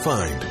hard to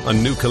find, a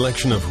new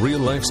collection of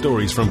real-life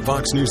stories from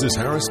Fox News'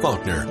 Harris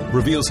Faulkner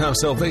reveals how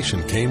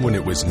salvation came when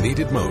it was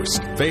needed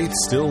most. Faith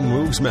still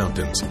moves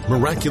mountains.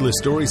 Miraculous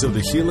stories of the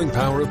healing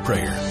power of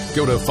prayer.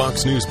 Go to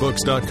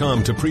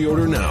foxnewsbooks.com to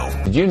pre-order now.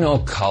 Did you know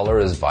color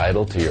is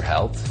vital to your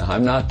health?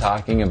 I'm not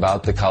talking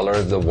about the color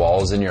of the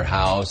walls in your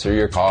house or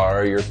your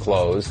car or your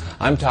clothes.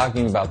 I'm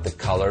talking about the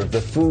color of the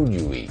food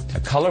you eat.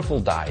 A colorful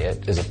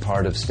diet is a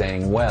part of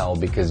staying well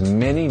because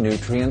many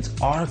nutrients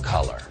are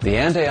color. The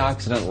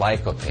antioxidant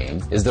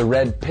lycopene is the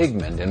red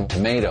pigment in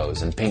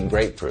tomatoes and pink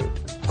grapefruit.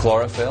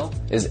 Chlorophyll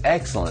is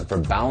excellent for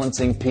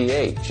balancing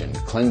pH and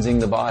cleansing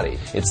the body.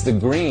 It's the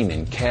green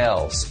in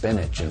kale,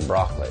 spinach, and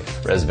broccoli.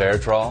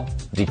 Resveratrol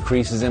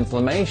decreases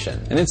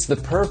inflammation, and it's the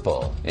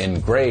purple in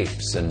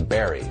grapes and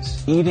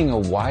berries. Eating a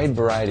wide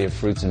variety of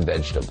fruits and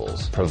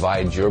vegetables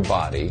provides your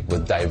body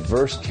with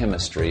diverse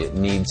chemistry it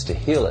needs to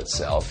heal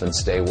itself and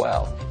stay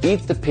well.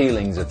 Eat the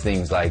peelings of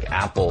things like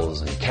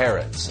apples and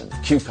carrots and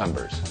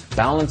cucumbers.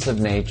 Balance of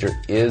Nature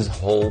is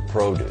whole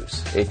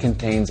produce. It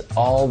contains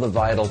all the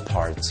vital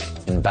parts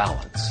in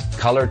balance.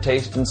 Color,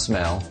 taste, and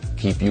smell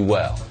keep you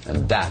well,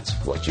 and that's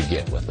what you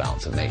get with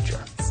Balance of Nature.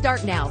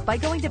 Start now by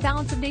going to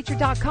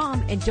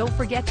balanceofnature.com and don't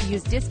forget to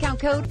use discount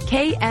code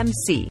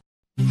KMC.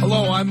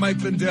 Hello, I'm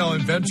Mike Lindell,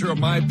 inventor of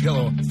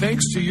MyPillow.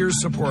 Thanks to your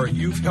support,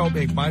 you've helped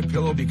make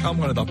MyPillow become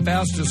one of the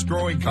fastest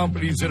growing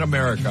companies in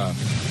America.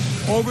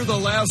 Over the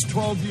last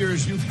 12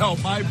 years, you've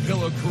helped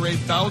MyPillow create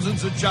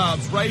thousands of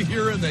jobs right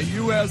here in the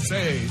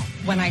USA.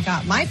 When I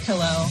got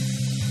MyPillow,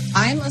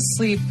 I'm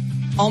asleep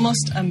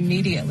almost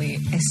immediately.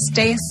 I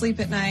stay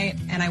asleep at night,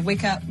 and I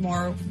wake up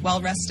more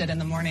well-rested in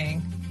the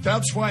morning.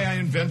 That's why I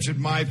invented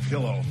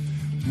MyPillow.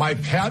 My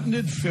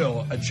patented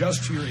fill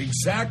adjusts to your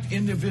exact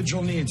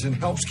individual needs and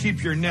helps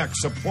keep your neck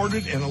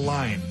supported and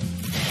aligned.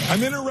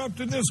 I'm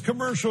interrupting this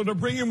commercial to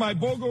bring you my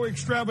BOGO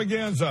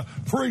extravaganza.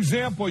 For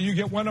example, you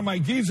get one of my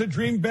Giza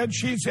Dream bed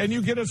sheets and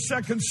you get a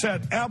second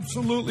set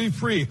absolutely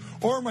free.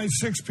 Or my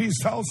 6-piece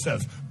towel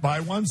sets.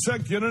 Buy one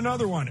set, get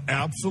another one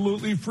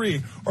absolutely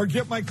free. Or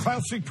get my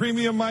classic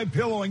premium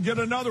MyPillow and get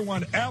another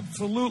one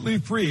absolutely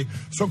free.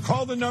 So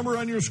call the number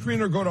on your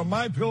screen or go to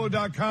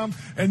MyPillow.com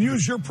and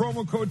use your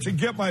promo code to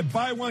get my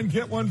buy one,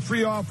 get one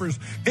free offers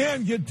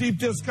and get deep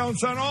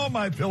discounts on all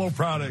MyPillow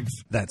products.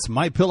 That's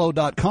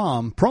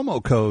MyPillow.com,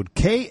 promo code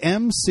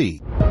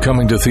KMC.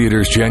 Coming to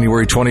theaters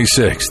January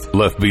 26th,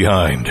 Left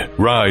Behind,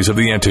 Rise of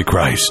the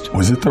Antichrist.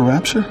 Was it the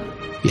rapture?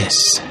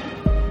 Yes,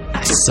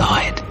 I saw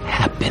it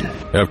happen.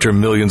 After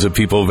millions of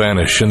people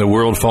vanish and the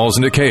world falls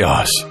into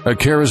chaos, a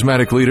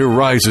charismatic leader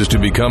rises to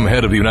become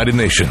head of the United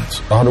Nations.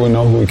 How do we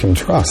know who we can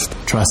trust?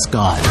 Trust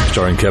God.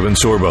 Starring Kevin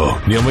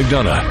Sorbo, Neil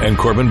McDonough, and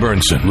Corbin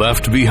Burnson.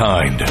 Left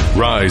Behind.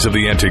 Rise of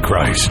the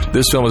Antichrist.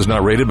 This film is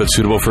not rated but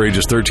suitable for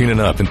ages 13 and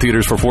up in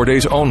theaters for 4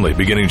 days only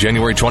beginning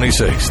January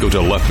 26th. Go to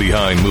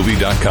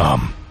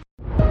leftbehindmovie.com.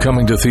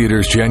 Coming to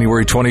theaters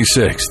January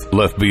 26th.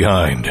 Left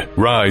Behind.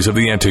 Rise of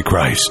the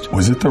Antichrist.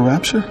 Was it the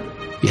rapture?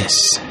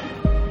 Yes.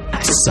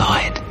 I saw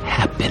it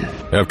happen.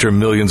 After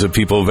millions of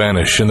people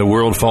vanish and the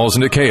world falls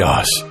into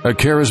chaos, a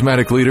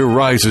charismatic leader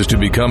rises to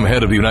become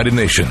head of the United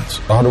Nations.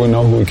 How do we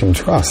know who we can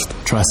trust?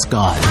 Trust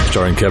God.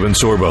 Starring Kevin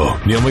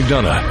Sorbo, Neil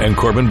McDonough, and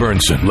Corbin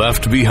Burnson.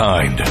 Left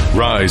Behind.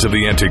 Rise of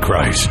the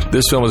Antichrist.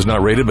 This film is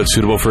not rated but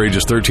suitable for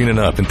ages 13 and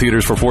up in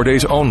theaters for 4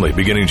 days only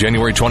beginning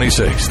January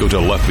 26th. Go to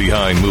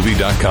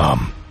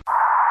leftbehindmovie.com.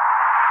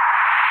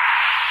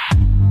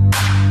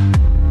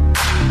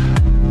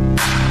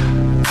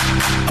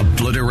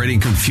 Obliterating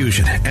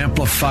confusion,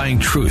 amplifying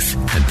truth,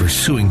 and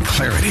pursuing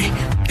clarity.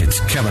 It's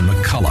Kevin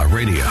McCullough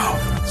Radio.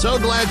 So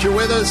glad you're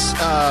with us.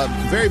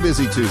 Very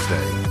busy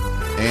Tuesday.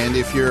 And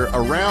if you're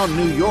around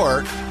New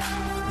York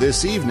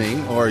this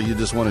evening, or you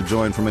just want to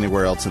join from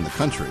anywhere else in the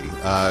country,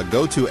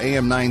 go to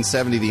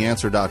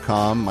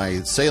am970theanswer.com,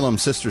 my Salem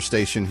sister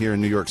station here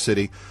in New York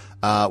City,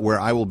 where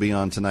I will be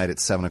on tonight at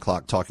 7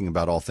 o'clock talking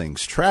about all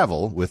things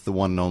travel with the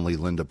one and only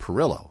Linda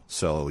Perillo.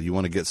 So you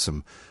want to get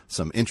some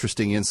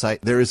interesting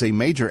insight. There is a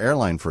major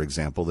airline, for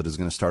example, that is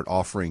going to start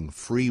offering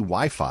free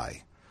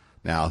Wi-Fi.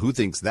 Now, who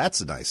thinks that's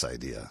a nice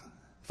idea?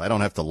 If I don't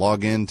have to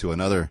log into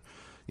another,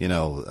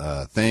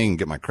 thing,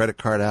 get my credit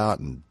card out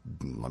and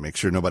make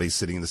sure nobody's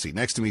sitting in the seat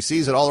next to me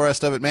sees it, all the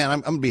rest of it, man, I'm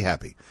going to be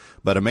happy.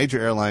 But a major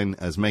airline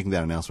is making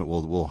that announcement.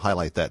 We'll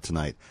highlight that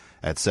tonight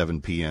at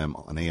 7 p.m.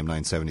 on AM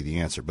 970 The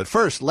Answer. But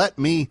first, let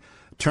me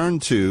turn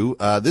to,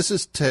 this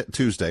is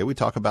Tuesday. We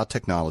talk about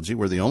technology.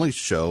 We're the only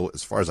show,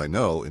 as far as I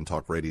know, in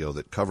talk radio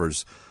that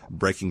covers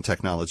breaking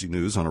technology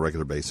news on a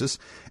regular basis.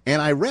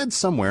 And I read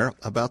somewhere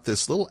about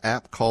this little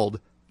app called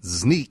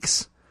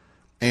Sneaks,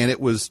 and it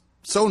was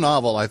so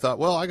novel, I thought,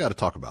 well, I got to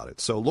talk about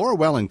it. So Laura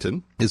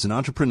Wellington is an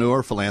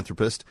entrepreneur,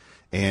 philanthropist,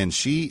 and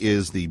she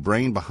is the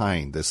brain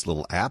behind this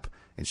little app,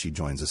 and she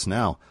joins us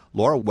now.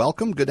 Laura,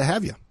 welcome. Good to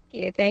have you.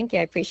 Thank you.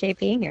 I appreciate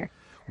being here.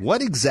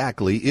 What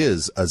exactly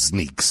is a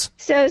Sneaks?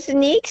 So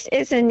Sneaks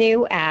is a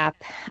new app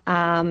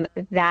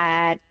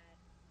that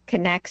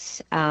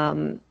connects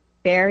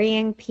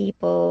varying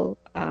people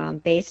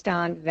based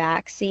on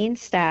vaccine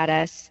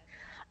status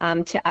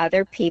to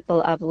other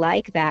people of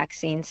like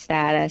vaccine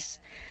status,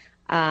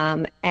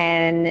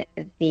 and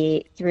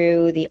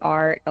through the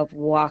art of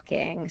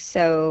walking.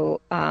 So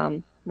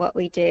what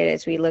we did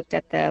is we looked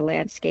at the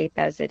landscape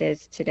as it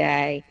is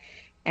today,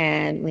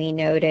 and we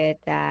noted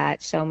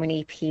that so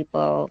many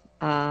people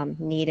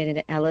needed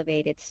an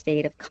elevated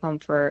state of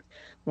comfort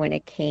when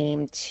it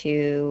came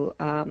to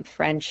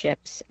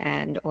friendships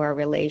and or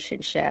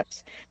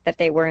relationships that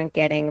they weren't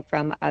getting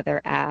from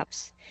other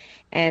apps.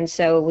 And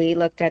so we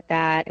looked at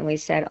that and we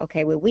said,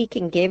 okay, well, we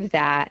can give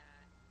that,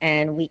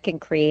 and we can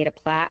create a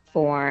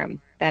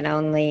platform that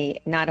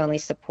not only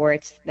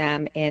supports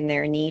them in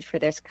their need for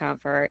this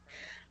comfort,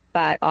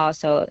 but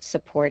also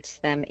supports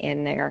them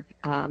in their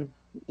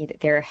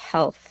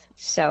health.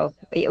 So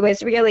it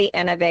was really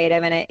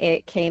innovative, and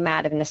it came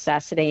out of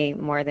necessity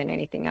more than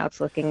anything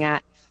else, looking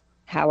at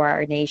how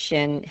our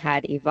nation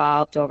had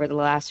evolved over the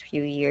last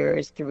few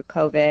years through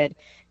COVID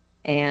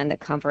and the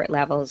comfort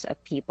levels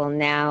of people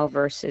now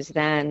versus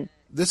then.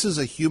 This is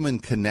a human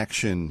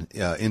connection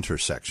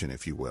intersection,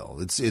 if you will.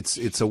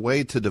 It's a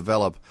way to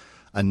develop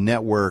a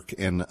network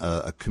and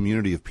a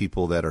community of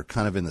people that are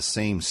kind of in the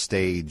same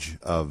stage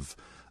of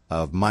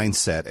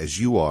mindset as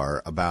you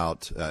are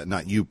about,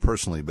 not you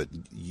personally, but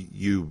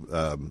you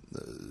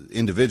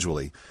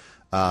individually,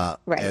 right,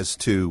 as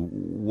to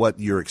what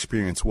your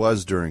experience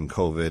was during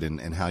COVID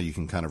and how you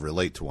can kind of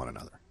relate to one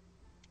another.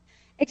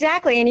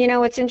 Exactly. And,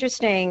 what's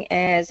interesting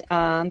is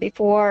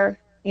before,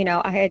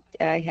 I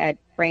had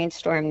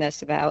brainstormed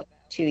this about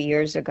 2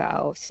 years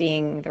ago,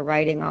 seeing the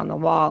writing on the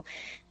wall.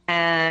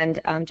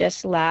 And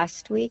just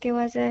last week,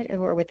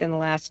 or within the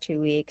last 2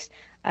 weeks,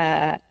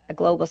 a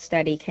global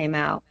study came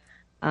out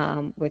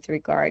with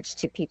regards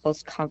to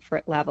people's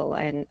comfort level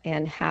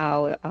and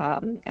how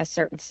a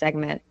certain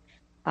segment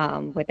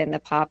within the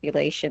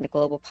population, the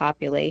global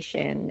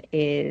population,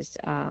 is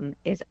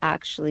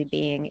actually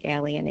being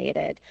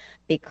alienated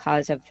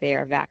because of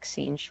their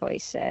vaccine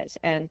choices.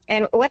 And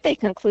what they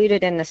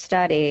concluded in the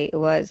study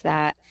was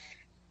that,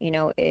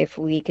 if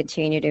we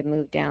continue to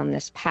move down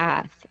this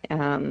path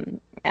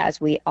as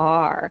we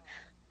are,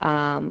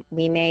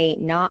 we may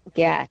not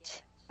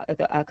get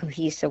a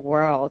cohesive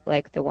world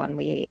like the one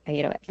we,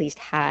 at least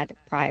had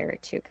prior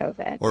to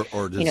COVID.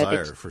 Or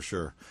desire, for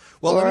sure.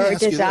 Well, let me ask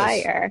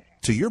desire. You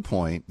this. To your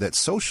point, that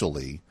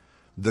socially,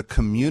 the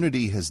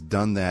community has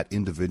done that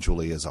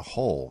individually as a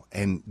whole,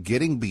 and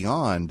getting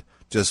beyond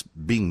just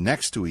being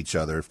next to each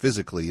other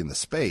physically in the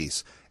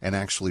space and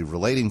actually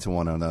relating to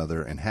one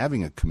another and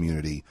having a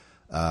community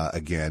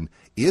again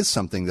is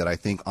something that I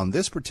think on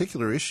this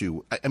particular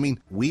issue, I mean,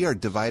 we are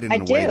divided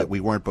in a way that we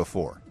weren't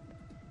before.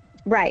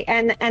 Right,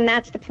 and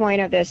that's the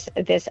point of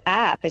this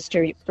app, is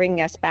to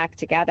bring us back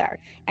together,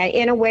 and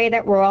in a way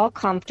that we're all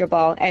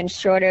comfortable, and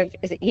sort of,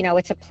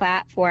 it's a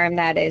platform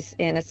that is,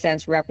 in a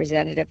sense,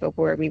 representative of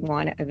where we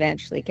want to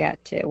eventually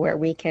get to, where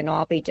we can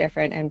all be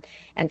different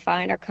and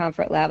find our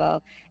comfort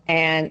level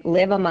and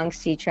live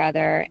amongst each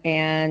other,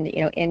 and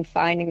in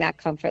finding that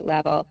comfort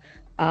level,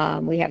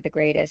 we have the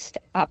greatest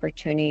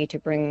opportunity to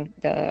bring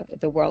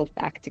the world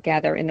back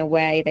together in a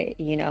way that,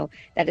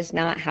 that is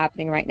not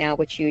happening right now,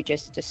 which you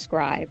just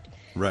described.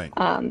 Right.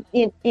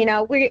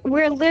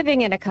 We're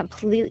living in a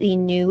completely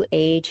new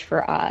age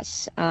for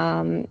us.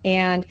 But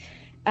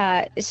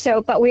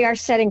we are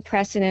setting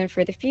precedent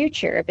for the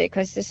future,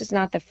 because this is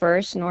not the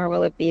first, nor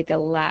will it be the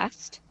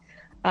last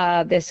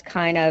this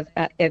kind of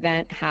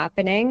event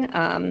happening.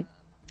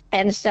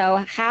 And so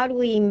how do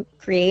we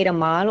create a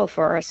model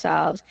for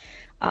ourselves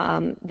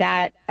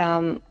that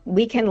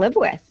we can live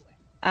with?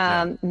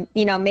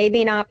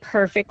 Maybe not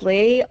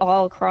perfectly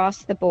all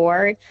across the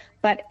board,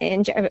 but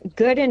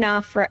good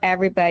enough for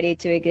everybody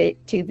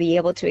to be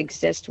able to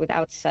exist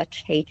without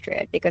such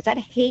hatred, because that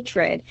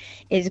hatred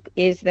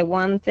is the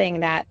one thing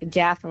that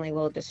definitely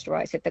will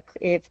destroy us.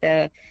 If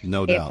a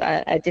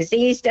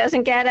disease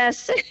doesn't get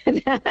us,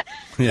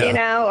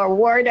 or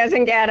war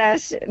doesn't get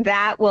us,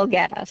 that will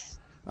get us.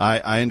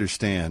 I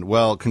understand.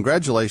 Well,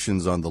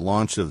 congratulations on the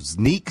launch of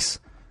Zneaks.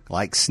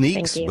 Like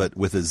Sneaks, but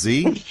with a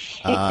Z.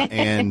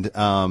 And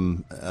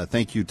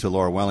thank you to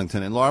Laura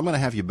Wellington. And Laura, I'm going to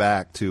have you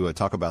back to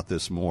talk about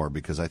this more,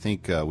 because I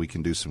think we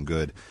can do some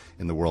good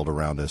in the world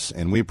around us.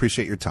 And we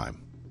appreciate your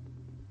time.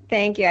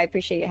 Thank you. I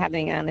appreciate you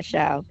having me on the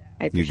show.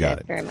 I appreciate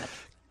it very much.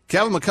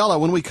 Kevin McCullough,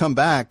 when we come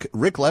back,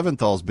 Rick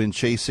Leventhal's been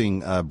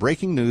chasing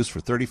breaking news for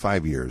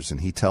 35 years,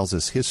 and he tells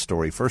us his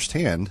story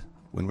firsthand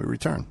when we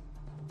return.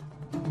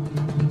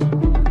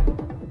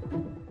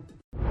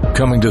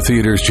 Coming to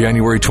theaters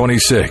January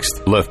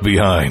 26th, Left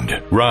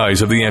Behind,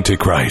 Rise of the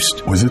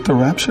Antichrist. Was it the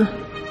rapture?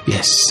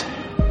 Yes.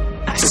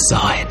 I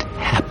saw it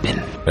happen.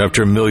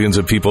 After millions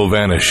of people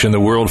vanish and the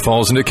world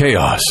falls into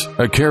chaos,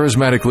 a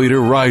charismatic leader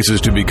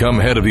rises to become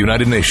head of the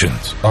United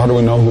Nations. How do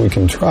we know who we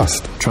can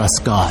trust?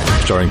 Trust God.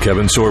 Starring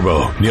Kevin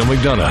Sorbo, Neil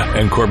McDonough,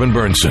 and Corbin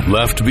Burnson.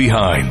 Left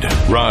Behind,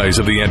 Rise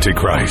of the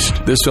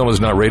Antichrist. This film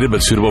is not rated but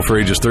suitable for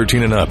ages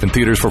 13 and up, in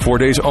theaters for 4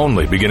 days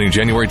only, beginning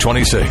January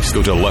 26th.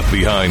 Go to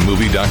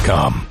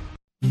leftbehindmovie.com.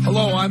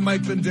 Hello, I'm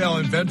Mike Lindell,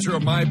 inventor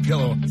of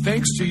MyPillow.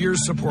 Thanks to your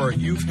support,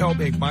 you've helped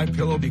make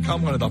MyPillow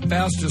become one of the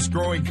fastest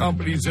growing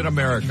companies in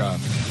America.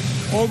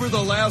 Over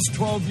the last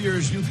 12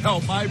 years, you've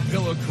helped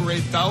MyPillow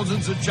create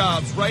thousands of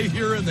jobs right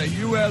here in the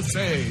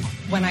USA.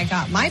 When I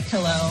got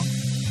MyPillow,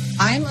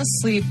 I'm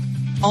asleep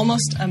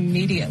almost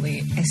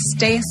immediately. I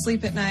stay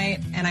asleep at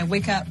night, and I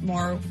wake up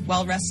more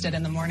well-rested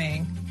in the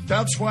morning.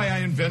 That's why I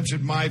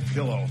invented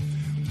MyPillow.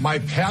 My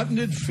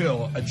patented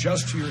fill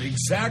adjusts to your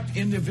exact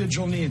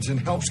individual needs and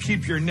helps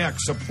keep your neck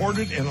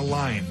supported and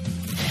aligned.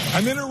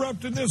 I'm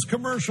interrupting this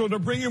commercial to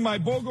bring you my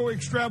BOGO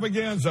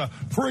extravaganza.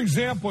 For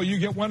example, you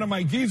get one of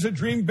my Giza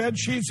Dream bed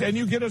sheets and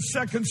you get a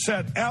second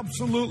set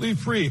absolutely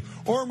free.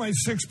 Or my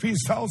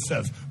 6-piece towel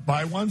sets.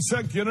 Buy one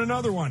set, get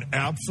another one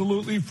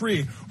absolutely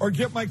free. Or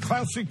get my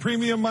classic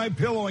premium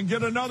MyPillow and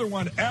get another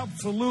one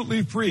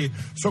absolutely free.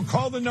 So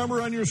call the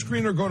number on your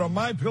screen or go to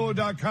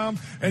MyPillow.com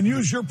and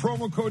use your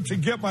promo code to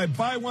get my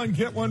buy one,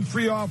 get one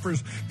free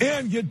offers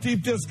and get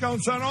deep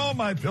discounts on all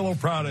MyPillow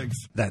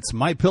products. That's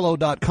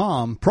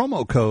MyPillow.com,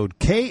 promo code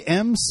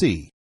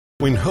KMC.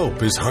 When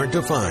hope is hard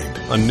to find,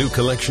 a new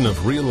collection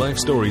of real-life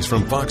stories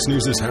from Fox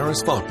News'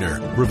 Harris Faulkner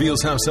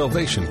reveals how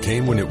salvation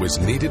came when it was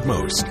needed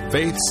most.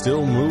 Faith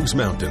still moves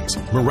mountains.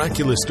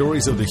 Miraculous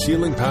stories of the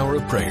healing power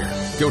of prayer.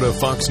 Go to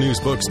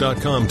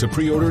foxnewsbooks.com to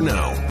pre-order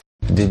now.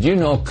 Did you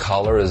know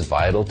color is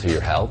vital to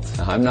your health?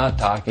 I'm not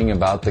talking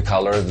about the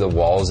color of the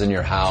walls in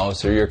your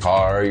house or your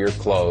car or your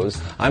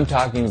clothes. I'm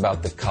talking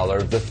about the color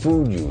of the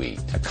food you eat.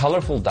 A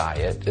colorful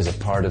diet is a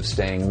part of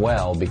staying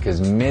well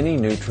because many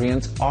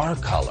nutrients are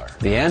color.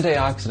 The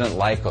antioxidant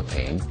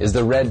lycopene is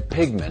the red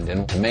pigment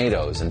in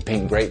tomatoes and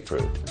pink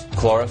grapefruit.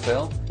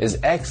 Chlorophyll is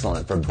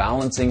excellent for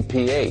balancing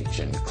pH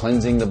and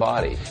cleansing the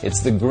body.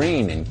 It's the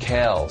green in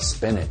kale,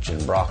 spinach,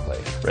 and broccoli.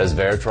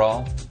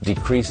 Resveratrol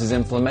decreases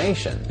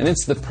inflammation, and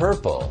it's the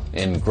purple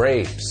in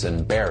grapes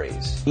and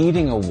berries.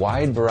 Eating a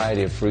wide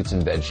variety of fruits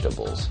and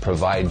vegetables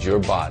provides your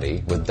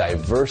body with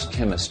diverse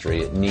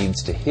chemistry it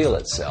needs to heal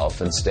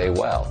itself and stay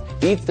well.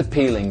 Eat the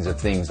peelings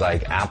of things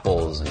like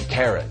apples and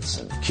carrots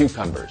and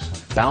cucumbers.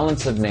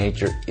 Balance of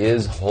nature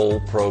is whole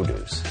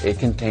produce. It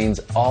contains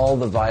all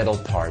the vital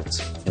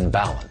parts in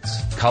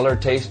balance. Color,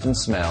 taste, and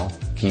smell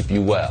keep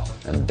you well,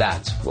 and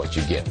that's what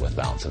you get with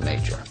Balance of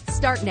Nature.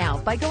 Start now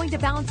by going to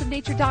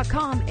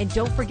balanceofnature.com and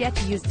don't forget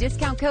to use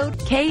discount code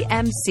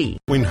KMC.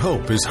 When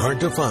hope is hard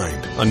to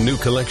find, a new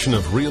collection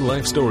of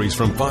real-life stories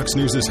from Fox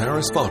News'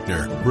 Harris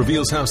Faulkner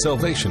reveals how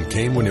salvation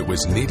came when it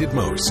was needed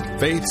most.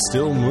 Faith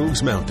still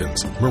moves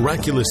mountains.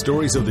 Miraculous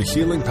stories of the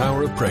healing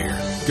power of prayer.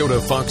 Go to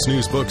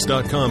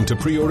foxnewsbooks.com to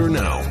pre-order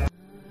now.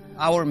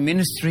 Our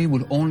ministry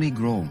will only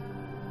grow.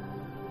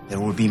 There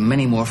will be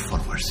many more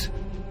followers,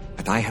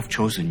 but I have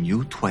chosen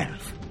you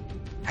 12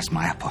 as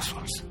my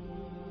apostles.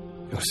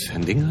 You're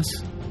sending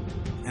us?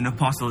 An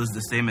apostle is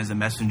the same as a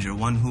messenger,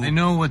 one who... I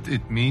know what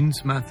it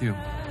means, Matthew.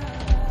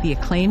 The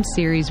acclaimed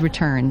series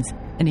returns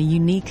in a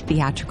unique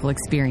theatrical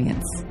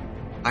experience.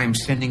 I am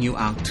sending you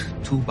out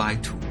 2 by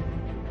 2.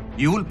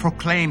 You will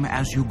proclaim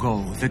as you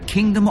go, the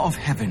kingdom of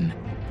heaven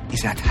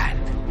is at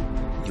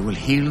hand. You will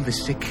heal the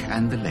sick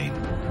and the lame.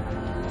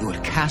 You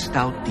will cast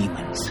out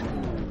demons.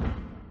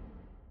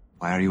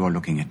 Why are you all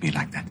looking at me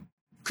like that?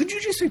 Could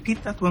you just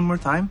repeat that one more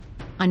time?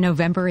 On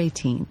November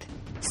 18th,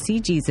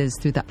 see Jesus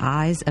through the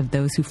eyes of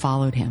those who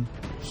followed him.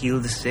 Heal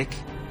the sick,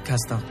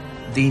 cast out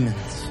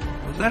demons.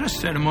 Was that a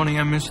ceremony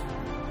I missed?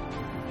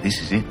 This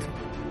is it.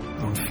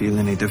 Don't feel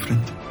any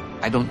different?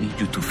 I don't need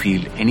you to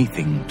feel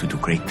anything to do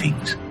great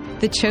things.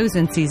 The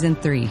Chosen Season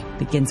 3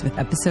 begins with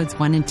episodes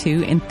 1 and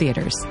 2 in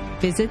theaters.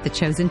 Visit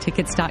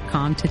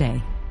thechosentickets.com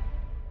today.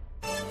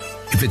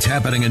 If it's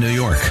happening in New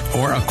York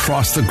or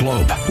across the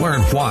globe, learn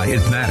why it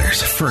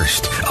matters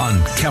first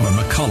on Kevin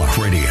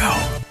McCullough Radio.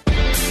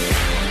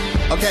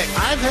 Okay,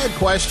 I've had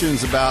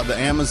questions about the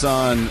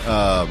Amazon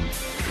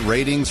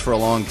ratings for a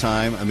long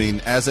time. I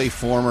mean, as a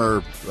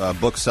former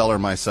bookseller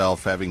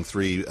myself, having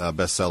 3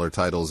 bestseller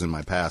titles in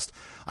my past,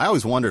 I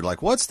always wondered,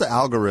 like, what's the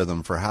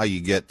algorithm for how you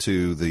get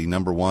to the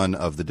number one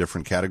of the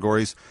different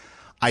categories?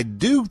 I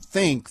do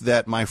think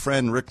that my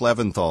friend Rick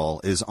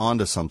Leventhal is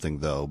onto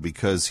something, though,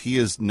 because he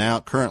is now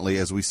currently,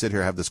 as we sit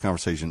here have this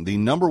conversation, the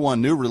number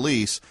one new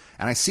release,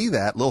 and I see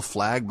that little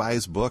flag by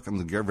his book.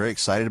 I'm very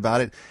excited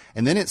about it.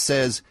 And then it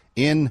says,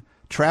 in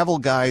travel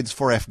guides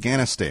for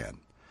Afghanistan.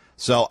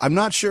 So I'm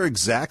not sure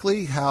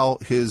exactly how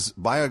his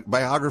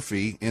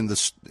biography in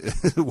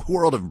the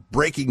world of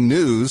breaking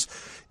news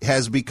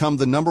has become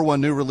the number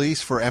one new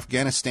release for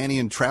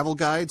Afghanistanian travel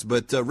guides.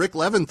 But Rick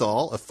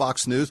Leventhal of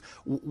Fox News,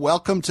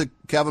 welcome to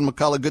Kevin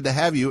McCullough. Good to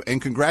have you, and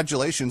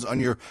congratulations on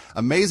your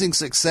amazing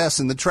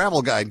success in the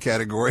travel guide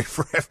category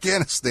for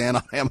Afghanistan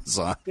on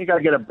Amazon. I think I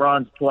get a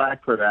bronze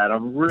plaque for that.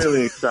 I'm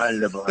really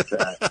excited about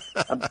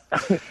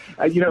that.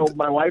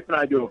 My wife and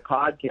I do a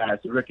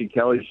podcast, the Rick and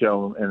Kelly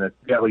Show, and the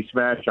Kelly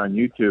Smash on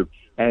YouTube,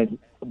 and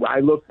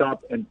I looked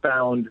up and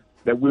found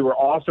that we were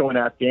also in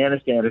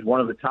Afghanistan as one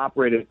of the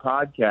top-rated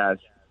podcasts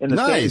in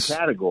the same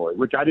category,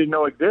 which I didn't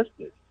know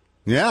existed.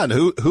 Yeah, and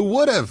who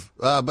would have?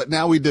 But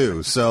now we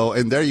do. So,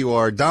 and there you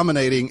are,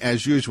 dominating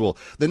as usual.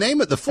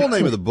 The full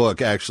name of the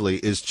book actually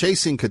is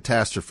Chasing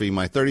Catastrophe: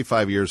 My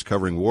 35 Years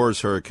Covering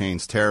Wars,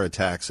 Hurricanes, Terror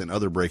Attacks, and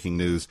Other Breaking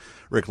News.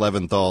 Rick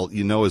Leventhal,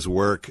 you know his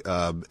work,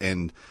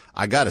 and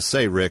I got to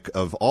say, Rick,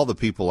 of all the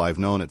people I've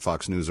known at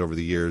Fox News over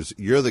the years,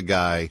 you're the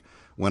guy.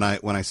 When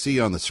I see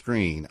you on the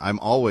screen, I'm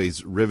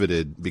always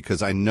riveted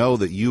because I know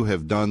that you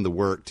have done the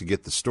work to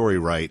get the story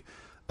right.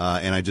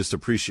 And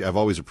I've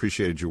always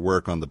appreciated your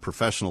work on the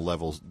professional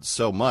level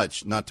so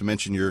much, not to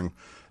mention your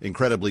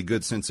incredibly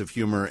good sense of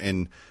humor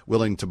and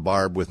willing to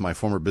barb with my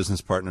former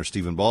business partner,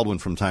 Stephen Baldwin,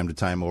 from time to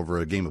time over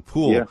a game of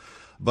pool. Yeah.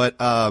 But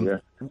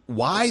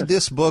why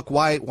this book?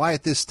 Why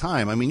at this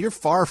time? I mean, you're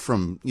far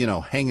from,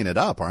 hanging it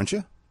up, aren't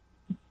you?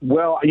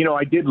 Well,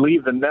 I did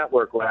leave the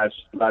network last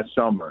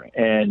summer,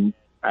 and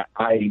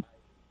I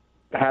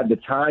had the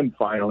time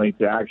finally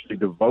to actually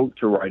devote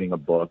to writing a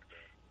book.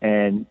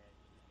 And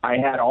I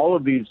had all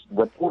of these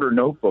reporter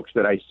notebooks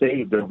that I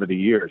saved over the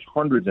years,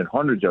 hundreds and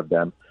hundreds of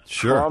them,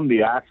 from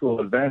the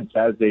actual events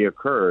as they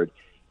occurred.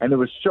 And there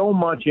was so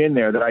much in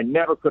there that I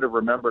never could have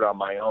remembered on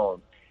my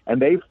own. And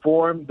they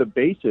formed the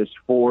basis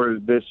for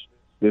this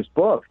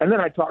book. And then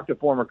I talked to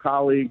former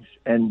colleagues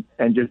and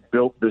just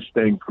built this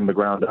thing from the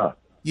ground up.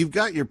 You've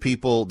got your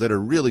people that are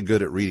really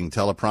good at reading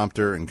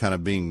teleprompter and kind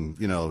of being,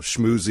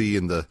 schmoozy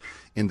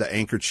in the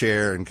anchor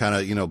chair and kind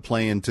of,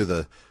 playing to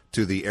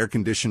the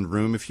air-conditioned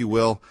room, if you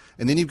will.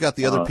 And then you've got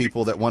the other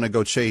people that want to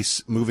go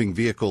chase moving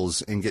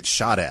vehicles and get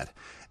shot at.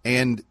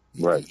 And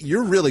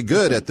you're really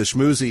good at the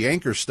schmoozy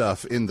anchor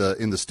stuff in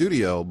the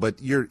studio,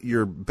 but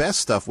your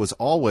best stuff was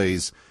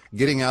always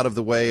getting out of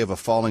the way of a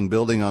falling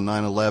building on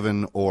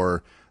 9/11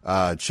 or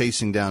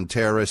chasing down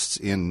terrorists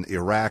in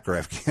Iraq or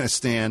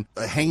Afghanistan,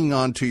 hanging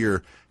on to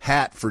your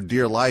hat for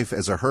dear life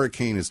as a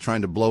hurricane is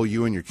trying to blow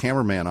you and your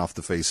cameraman off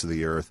the face of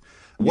the earth.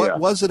 What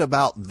was it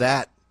about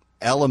that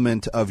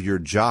element of your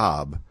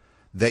job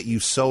that you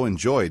so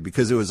enjoyed?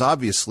 Because it was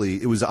obvious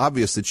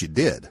that you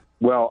did.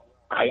 Well,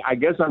 I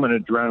guess I'm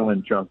an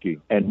adrenaline junkie,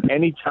 and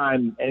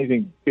anytime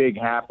anything big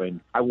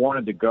happened, I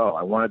wanted to go.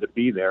 I wanted to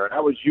be there, and I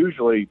was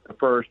usually the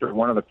first or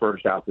one of the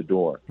first out the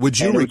door. Would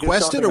you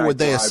request it, or would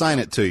they assign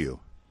it to you?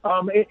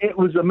 It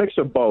was a mix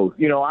of both.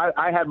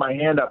 I had my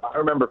hand up. I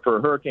remember for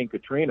Hurricane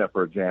Katrina,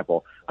 for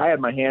example, I had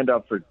my hand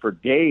up for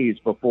days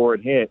before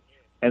it hit,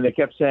 and they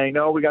kept saying,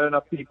 no, we got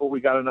enough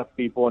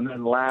people. And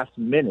then last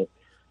minute,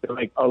 they're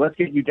like, oh, let's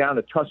get you down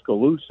to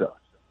Tuscaloosa,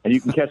 and you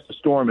can catch the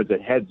storm as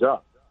it heads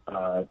up,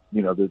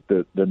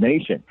 the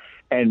nation.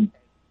 And,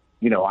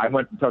 I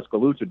went from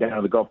Tuscaloosa down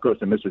to the Gulf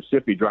Coast of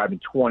Mississippi, driving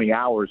 20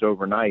 hours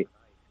overnight.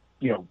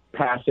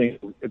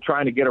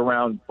 trying to get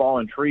around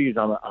fallen trees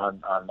on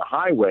the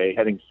highway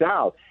heading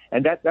south.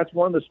 And that's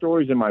one of the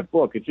stories in my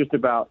book. It's just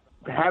about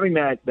having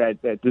that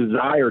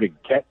desire to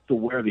get to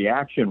where the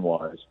action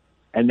was.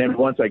 And then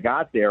once I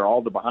got there,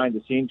 all the behind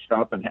the scenes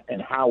stuff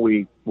and how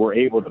we were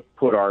able to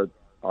put our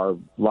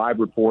live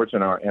reports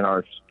and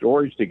our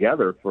stories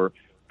together for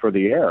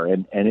the air.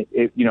 And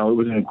it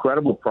was an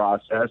incredible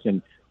process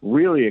and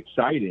really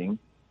exciting.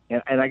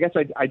 And I guess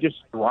I just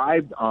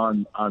thrived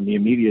on the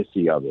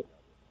immediacy of it.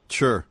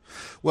 Sure.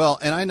 Well,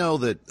 and I know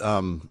that,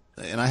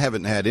 and I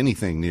haven't had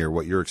anything near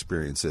what your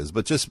experience is,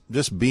 but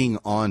just being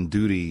on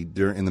duty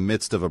in the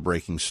midst of a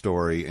breaking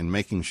story and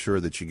making sure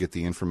that you get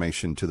the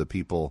information to the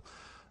people,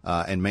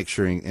 and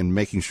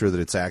making sure that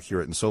it's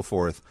accurate and so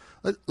forth.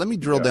 Let me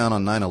drill down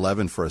on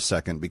 9/11 for a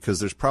second, because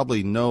there's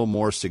probably no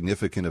more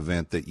significant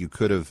event that you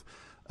could have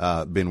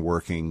been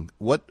working.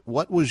 What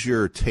was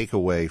your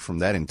takeaway from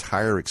that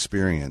entire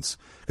experience?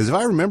 Because if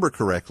I remember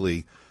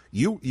correctly,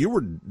 you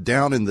were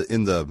down in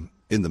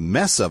the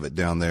mess of it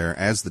down there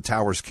as the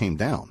towers came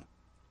down.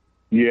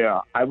 Yeah,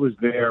 I was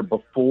there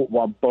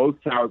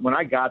when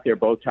I got there,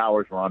 both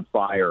towers were on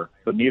fire,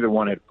 but neither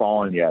one had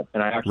fallen yet.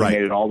 And I actually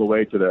made it all the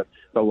way to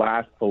the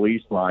last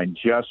police line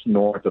just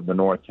north of the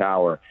North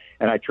Tower.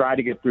 And I tried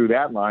to get through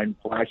that line,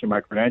 flashing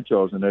my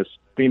credentials, and this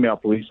female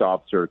police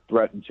officer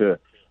threatened to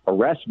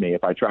arrest me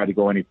if I tried to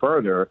go any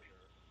further.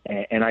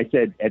 And I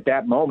said, at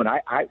that moment,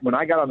 when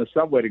I got on the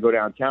subway to go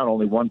downtown,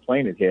 only one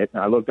plane had hit,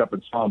 and I looked up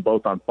and saw them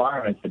both on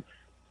fire, and I said,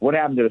 what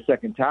happened to the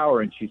second tower?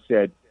 And she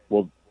said,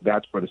 well,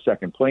 that's where the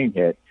second plane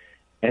hit.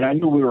 And I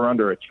knew we were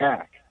under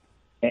attack.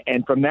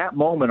 And from that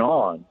moment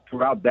on,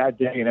 throughout that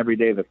day and every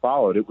day that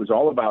followed, it was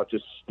all about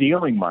just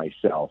steeling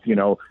myself,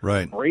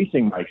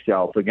 bracing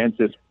myself against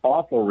this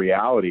awful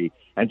reality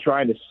and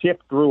trying to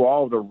sift through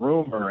all the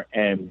rumor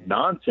and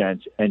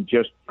nonsense and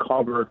just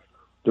cover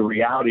the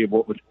reality of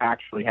what was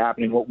actually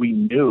happening, what we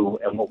knew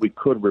and what we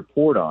could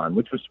report on,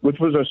 which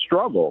was a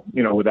struggle,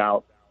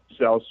 without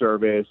cell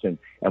service and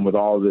with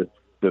all the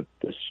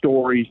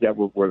stories that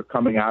were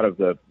coming out of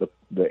the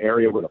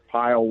area where the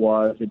pile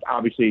was. It's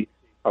obviously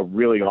a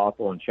really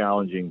awful and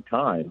challenging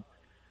time,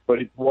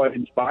 but it's what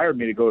inspired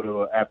me to go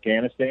to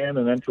Afghanistan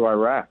and then to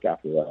Iraq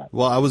after that.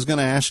 Well, I was going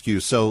to ask you,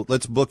 so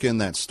let's book in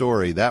that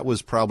story. That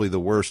was probably the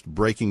worst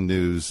breaking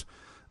news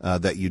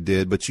that you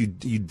did, but you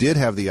did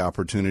have the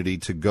opportunity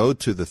to go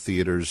to the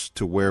theaters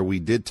to where we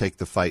did take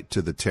the fight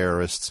to the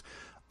terrorists.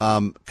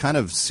 Kind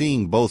of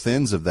seeing both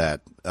ends of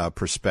that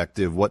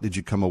perspective, what did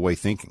you come away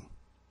thinking?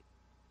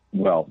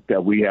 Well,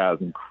 that we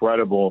have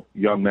incredible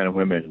young men and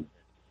women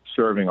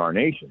serving our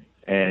nation.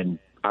 And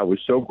I was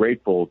so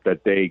grateful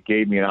that they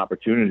gave me an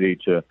opportunity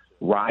to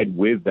ride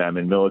with them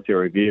in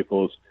military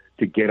vehicles,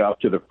 to get up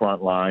to the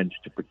front lines,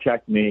 to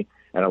protect me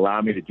and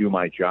allow me to do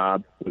my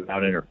job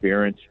without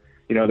interference.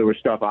 There was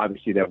stuff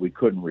obviously that we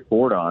couldn't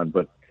report on,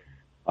 but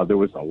there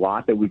was a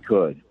lot that we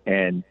could.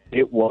 And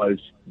it was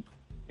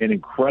an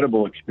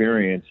incredible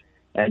experience.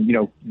 And,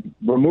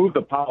 remove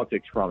the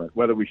politics from it,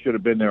 whether we should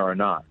have been there or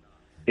not.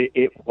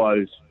 It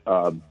was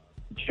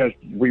just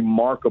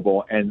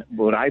remarkable, and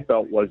what I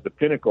felt was the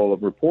pinnacle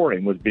of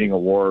reporting was being a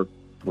war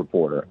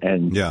reporter.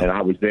 And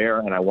I was there,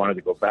 and I wanted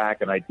to go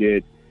back, and I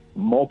did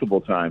multiple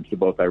times to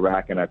both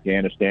Iraq and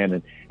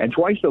Afghanistan, and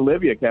twice to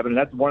Libya, Kevin. And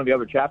that's one of the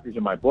other chapters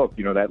in my book.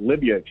 That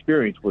Libya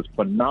experience was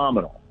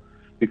phenomenal,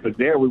 because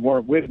there we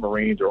weren't with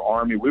Marines or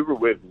Army. We were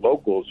with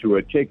locals who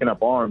had taken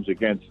up arms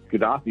against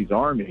Gaddafi's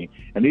army,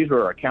 and these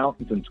were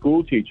accountants and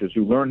school teachers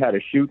who learned how to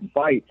shoot and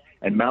fight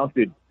and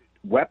mounted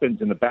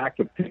weapons in the back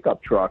of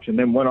pickup trucks and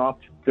then went off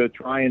to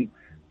try and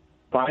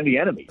find the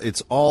enemy.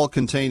 It's all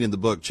contained in the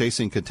book,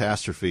 Chasing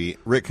Catastrophe.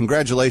 Rick,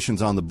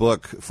 congratulations on the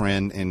book,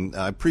 friend, and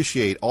I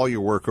appreciate all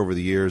your work over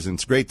the years, and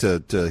it's great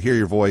to hear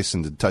your voice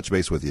and to touch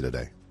base with you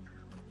today.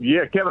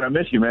 Yeah, Kevin, I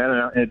miss you, man,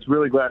 and I'm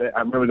really glad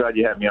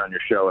you had me on your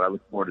show, and I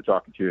look forward to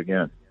talking to you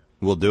again.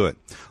 We'll do it.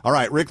 All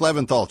right, Rick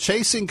Leventhal,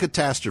 Chasing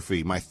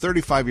Catastrophe, my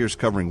 35 years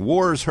covering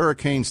wars,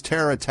 hurricanes,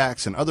 terror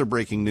attacks, and other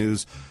breaking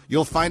news.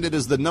 You'll find it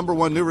as the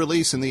 #1 new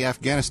release in the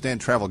Afghanistan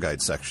Travel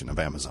Guide section of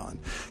Amazon.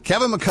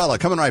 Kevin McCullough,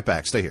 coming right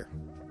back. Stay here.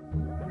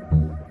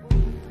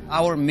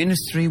 Our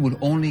ministry will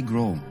only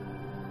grow.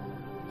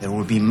 There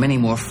will be many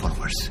more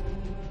followers,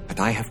 but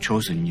I have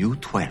chosen you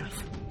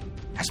 12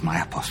 as my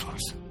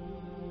apostles.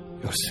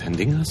 You're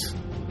sending us?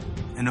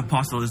 An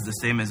apostle is the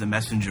same as a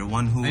messenger,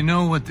 one who... I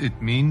know what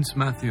it means,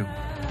 Matthew.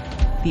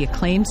 The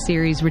acclaimed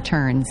series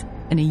returns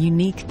in a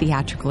unique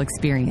theatrical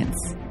experience.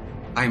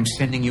 I am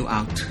sending you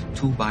out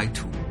 2 by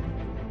 2.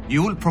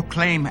 You will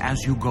proclaim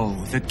as you go,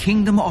 the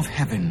kingdom of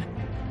heaven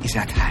is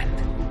at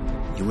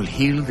hand. You will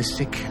heal the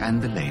sick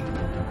and the lame.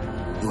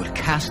 You will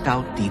cast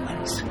out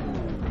demons.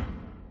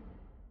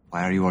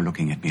 Why are you all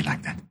looking at me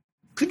like that?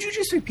 Could you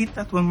just repeat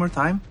that one more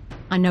time?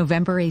 On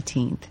November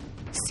 18th,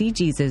 see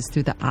Jesus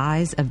through the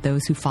eyes of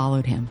those who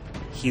followed him.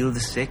 Heal the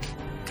sick,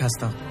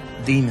 cast out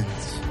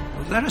demons.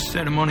 Was that a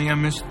ceremony I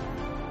missed?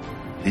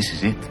 This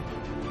is it.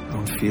 I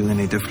don't feel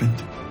any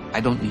different. I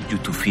don't need you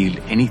to feel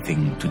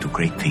anything to do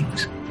great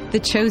things. The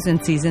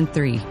Chosen Season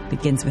 3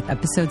 begins with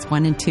episodes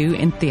 1 and 2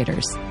 in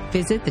theaters.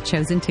 Visit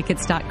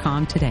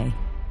thechosentickets.com today.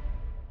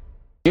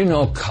 You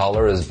know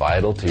color is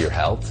vital to your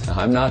health.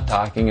 I'm not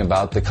talking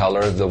about the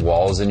color of the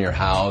walls in your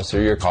house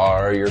or your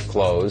car or your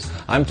clothes.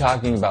 I'm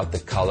talking about the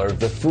color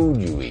of the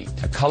food you eat.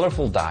 A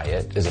colorful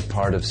diet is a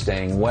part of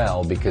staying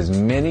well because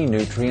many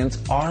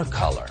nutrients are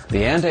color.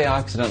 The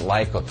antioxidant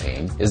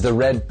lycopene is the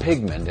red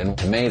pigment in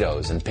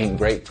tomatoes and pink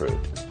grapefruit.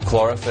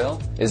 Chlorophyll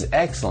is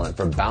excellent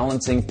for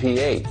balancing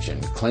pH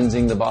and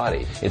cleansing the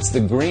body. It's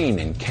the green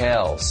in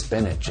kale,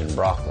 spinach, and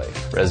broccoli.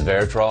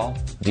 Resveratrol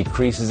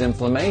decreases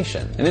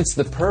inflammation, and it's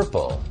the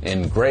purple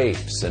in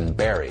grapes and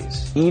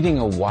berries. Eating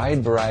a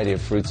wide variety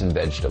of fruits and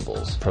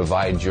vegetables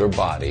provides your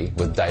body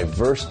with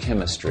diverse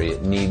chemistry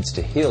it needs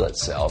to heal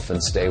itself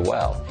and stay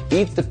well.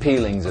 Eat the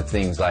peelings of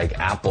things like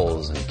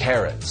apples and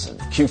carrots and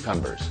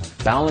cucumbers.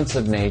 Balance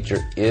of nature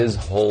is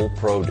whole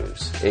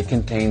produce. It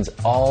contains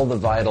all the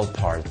vital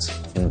parts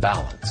in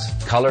balance.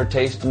 Color,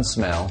 taste, and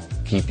smell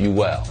keep you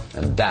well,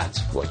 and that's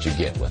what you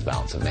get with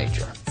Balance of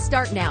Nature.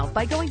 Start now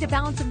by going to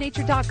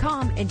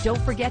balanceofnature.com and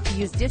don't forget to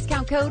use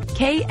discount code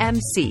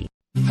KMC.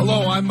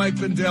 Hello, I'm Mike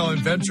Lindell,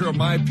 inventor of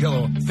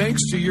MyPillow.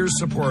 Thanks to your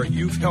support,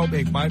 you've helped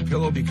make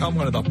MyPillow become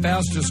one of the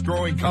fastest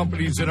growing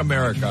companies in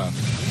America.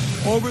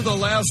 Over the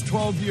last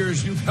 12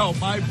 years, you've helped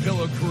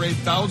MyPillow create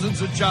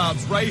thousands of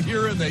jobs right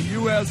here in the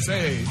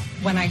USA.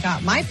 When I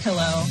got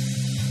MyPillow,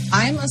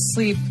 I'm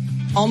asleep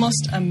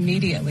almost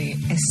immediately.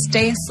 I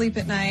stay asleep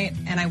at night,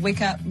 and I wake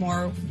up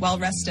more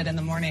well-rested in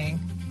the morning.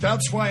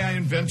 That's why I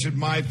invented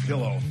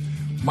MyPillow.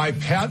 My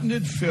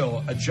patented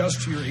fill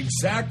adjusts to your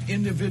exact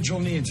individual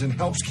needs and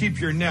helps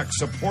keep your neck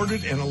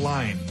supported and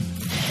aligned.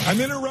 I'm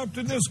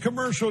interrupting this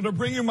commercial to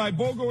bring you my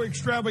BOGO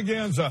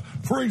extravaganza.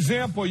 For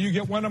example, you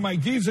get one of my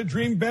Giza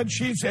Dream bed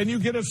sheets and you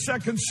get a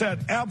second set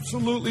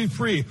absolutely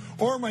free.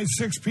 Or my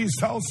 6-piece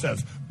towel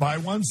sets. Buy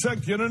one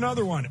set, get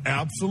another one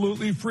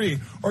absolutely free.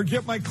 Or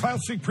get my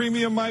classic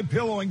premium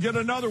MyPillow and get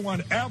another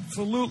one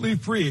absolutely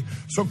free.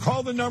 So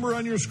call the number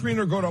on your screen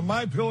or go to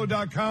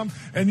MyPillow.com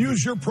and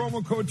use your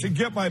promo code to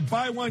get my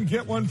buy one,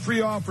 get one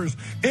free offers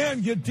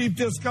and get deep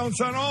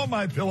discounts on all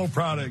MyPillow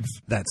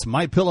products. That's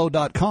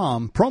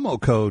MyPillow.com, promo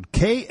code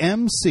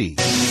KMC.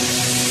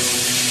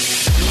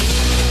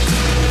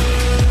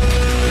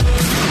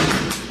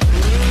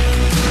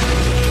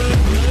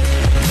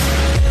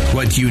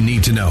 What you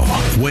need to know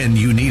when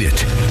you need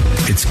it.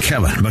 It's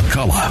Kevin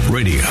McCullough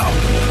Radio.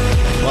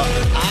 Well,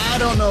 I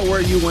don't know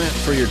where you went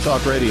for your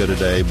talk radio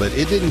today, but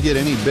it didn't get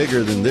any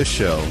bigger than this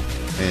show.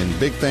 And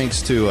big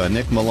thanks to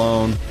Nick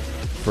Malone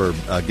for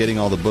getting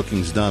all the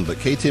bookings done. But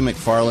KT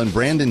McFarland,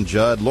 Brandon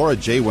Judd, Laura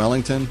J.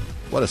 Wellington,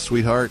 what a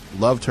sweetheart.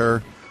 Loved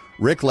her.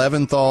 Rick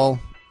Leventhal,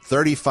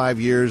 35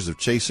 years of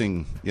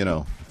chasing,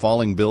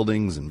 falling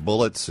buildings and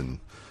bullets and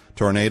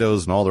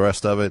tornadoes and all the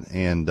rest of it,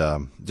 and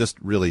just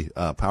really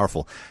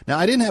powerful. Now,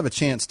 I didn't have a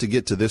chance to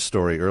get to this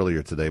story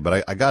earlier today,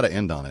 but I got to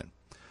end on it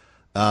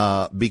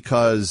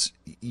because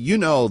you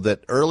know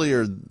that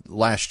earlier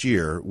last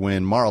year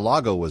when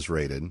Mar-a-Lago was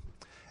raided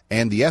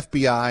and the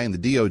FBI and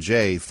the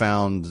DOJ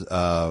found,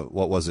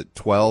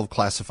 12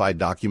 classified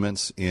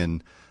documents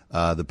in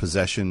the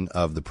possession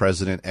of the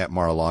president at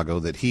Mar-a-Lago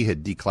that he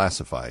had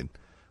declassified,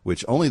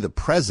 which only the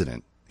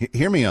president,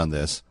 hear me on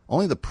this,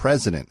 only the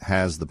president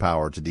has the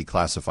power to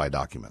declassify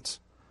documents.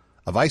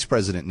 A vice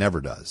president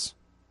never does.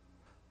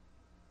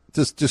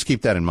 Just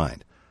keep that in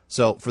mind.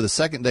 So for the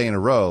second day in a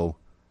row,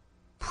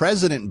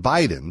 President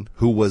Biden,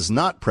 who was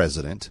not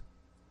president,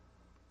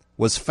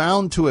 was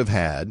found to have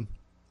had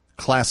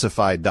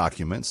classified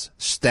documents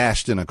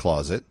stashed in a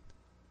closet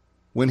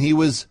when he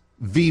was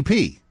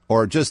VP,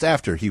 or just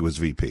after he was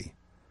VP.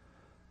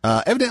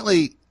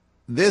 Evidently,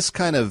 this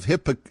kind of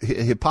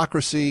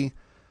hypocrisy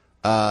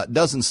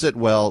doesn't sit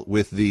well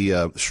with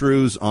the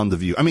shrews on The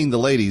View. I mean, the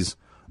ladies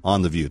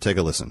on The View. Take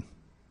a listen.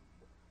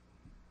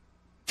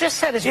 Just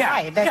said is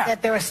right,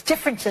 that there are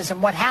differences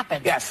in what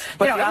happened. Yes,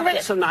 but the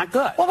optics are not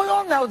good. Well, we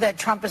all know that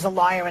Trump is a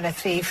liar and a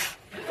thief.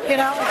 We know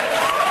that.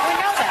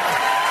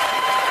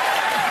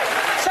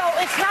 So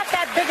it's not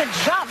that big a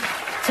jump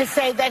to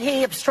say that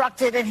he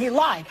obstructed and he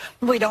lied.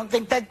 We don't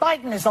think that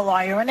Biden is a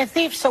liar and a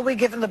thief, so we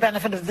give him the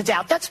benefit of the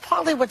doubt. That's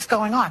partly what's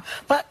going on.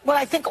 But what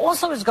I think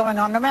also is going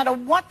on, no matter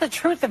what the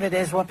truth of it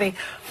is, Whoopi,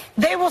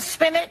 they will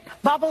spin it,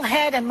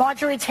 Bubblehead and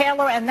Marjorie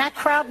Taylor and that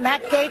crowd,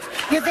 Matt Gaetz.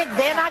 You think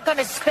they're not going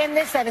to spin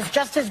this, that it's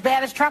just as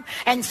bad as Trump?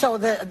 And so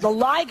the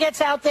lie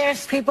gets out there,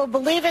 people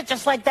believe it,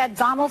 just like that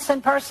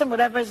Donaldson person,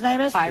 whatever his name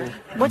is. Byron.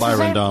 What's his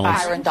name?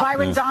 Donalds.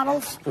 Byron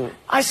Donalds.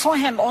 I saw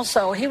him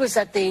also. He was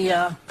at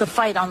the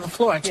fight on the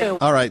floor, too.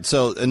 All right,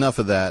 so enough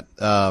of that.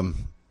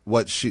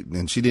 She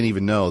didn't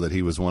even know that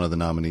he was one of the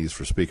nominees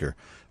for Speaker.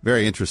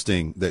 Very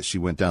interesting that she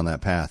went down that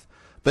path.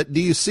 But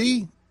do you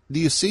see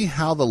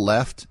how the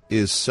left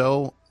is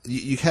so?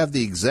 You have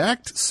the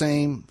exact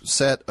same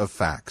set of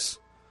facts.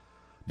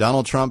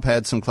 Donald Trump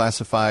had some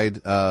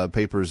classified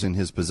papers in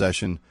his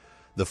possession.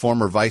 The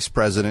former vice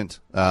president,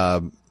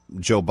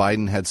 Joe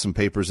Biden, had some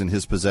papers in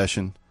his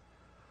possession.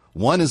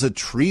 One is a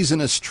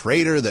treasonous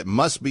traitor that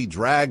must be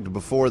dragged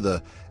before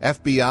the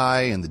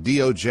FBI and the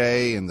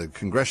DOJ and the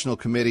congressional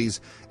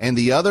committees, and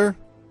the other,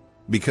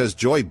 because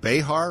Joy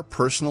Behar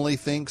personally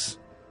thinks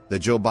that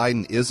Joe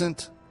Biden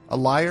isn't a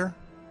liar,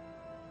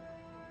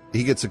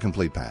 he gets a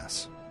complete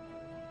pass.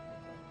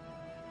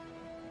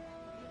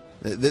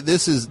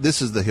 This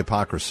is the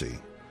hypocrisy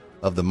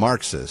of the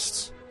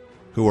Marxists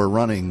who are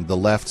running the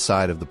left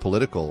side of the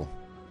political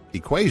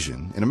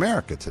equation in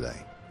America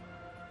today.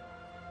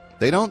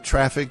 They don't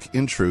traffic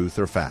in truth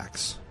or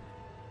facts.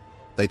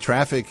 They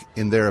traffic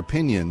in their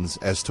opinions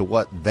as to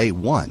what they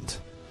want.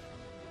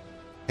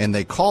 And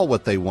they call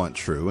what they want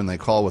true, and they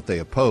call what they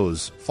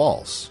oppose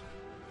false,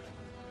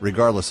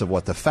 regardless of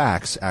what the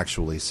facts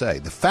actually say.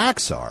 The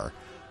facts are,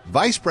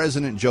 Vice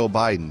President Joe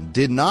Biden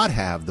did not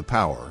have the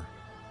power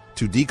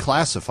to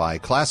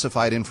declassify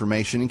classified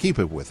information and keep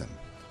it with him.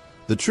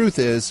 The truth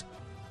is,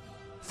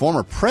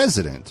 former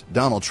President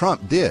Donald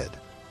Trump did.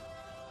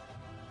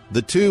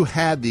 The two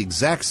had the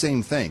exact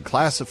same thing,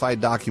 classified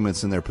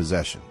documents in their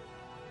possession.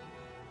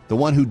 The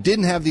one who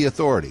didn't have the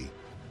authority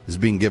is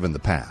being given the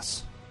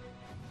pass.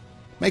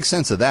 Make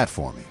sense of that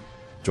for me,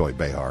 Joy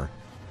Behar.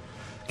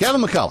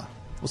 Kevin McCullough,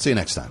 we'll see you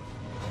next time.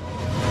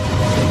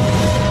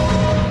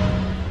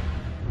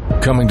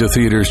 Coming to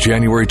theaters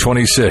January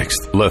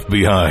 26th, Left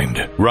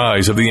Behind,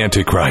 Rise of the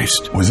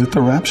Antichrist. Was it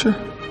the rapture?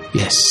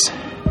 Yes.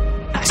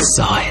 I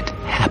saw it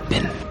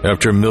happen.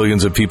 After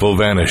millions of people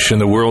vanish and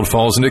the world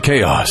falls into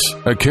chaos,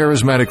 a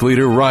charismatic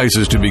leader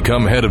rises to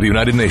become head of the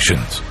United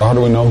Nations. How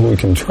do we know who we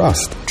can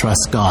trust?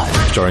 Trust God.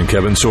 Starring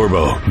Kevin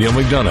Sorbo, Neil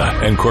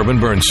McDonough, and Corbin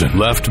Burnson.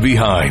 Left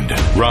Behind,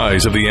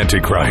 Rise of the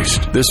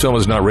Antichrist. This film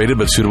is not rated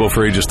but suitable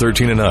for ages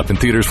 13 and up in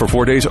theaters for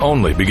 4 days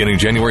only beginning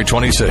January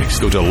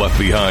 26th. Go to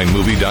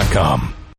leftbehindmovie.com.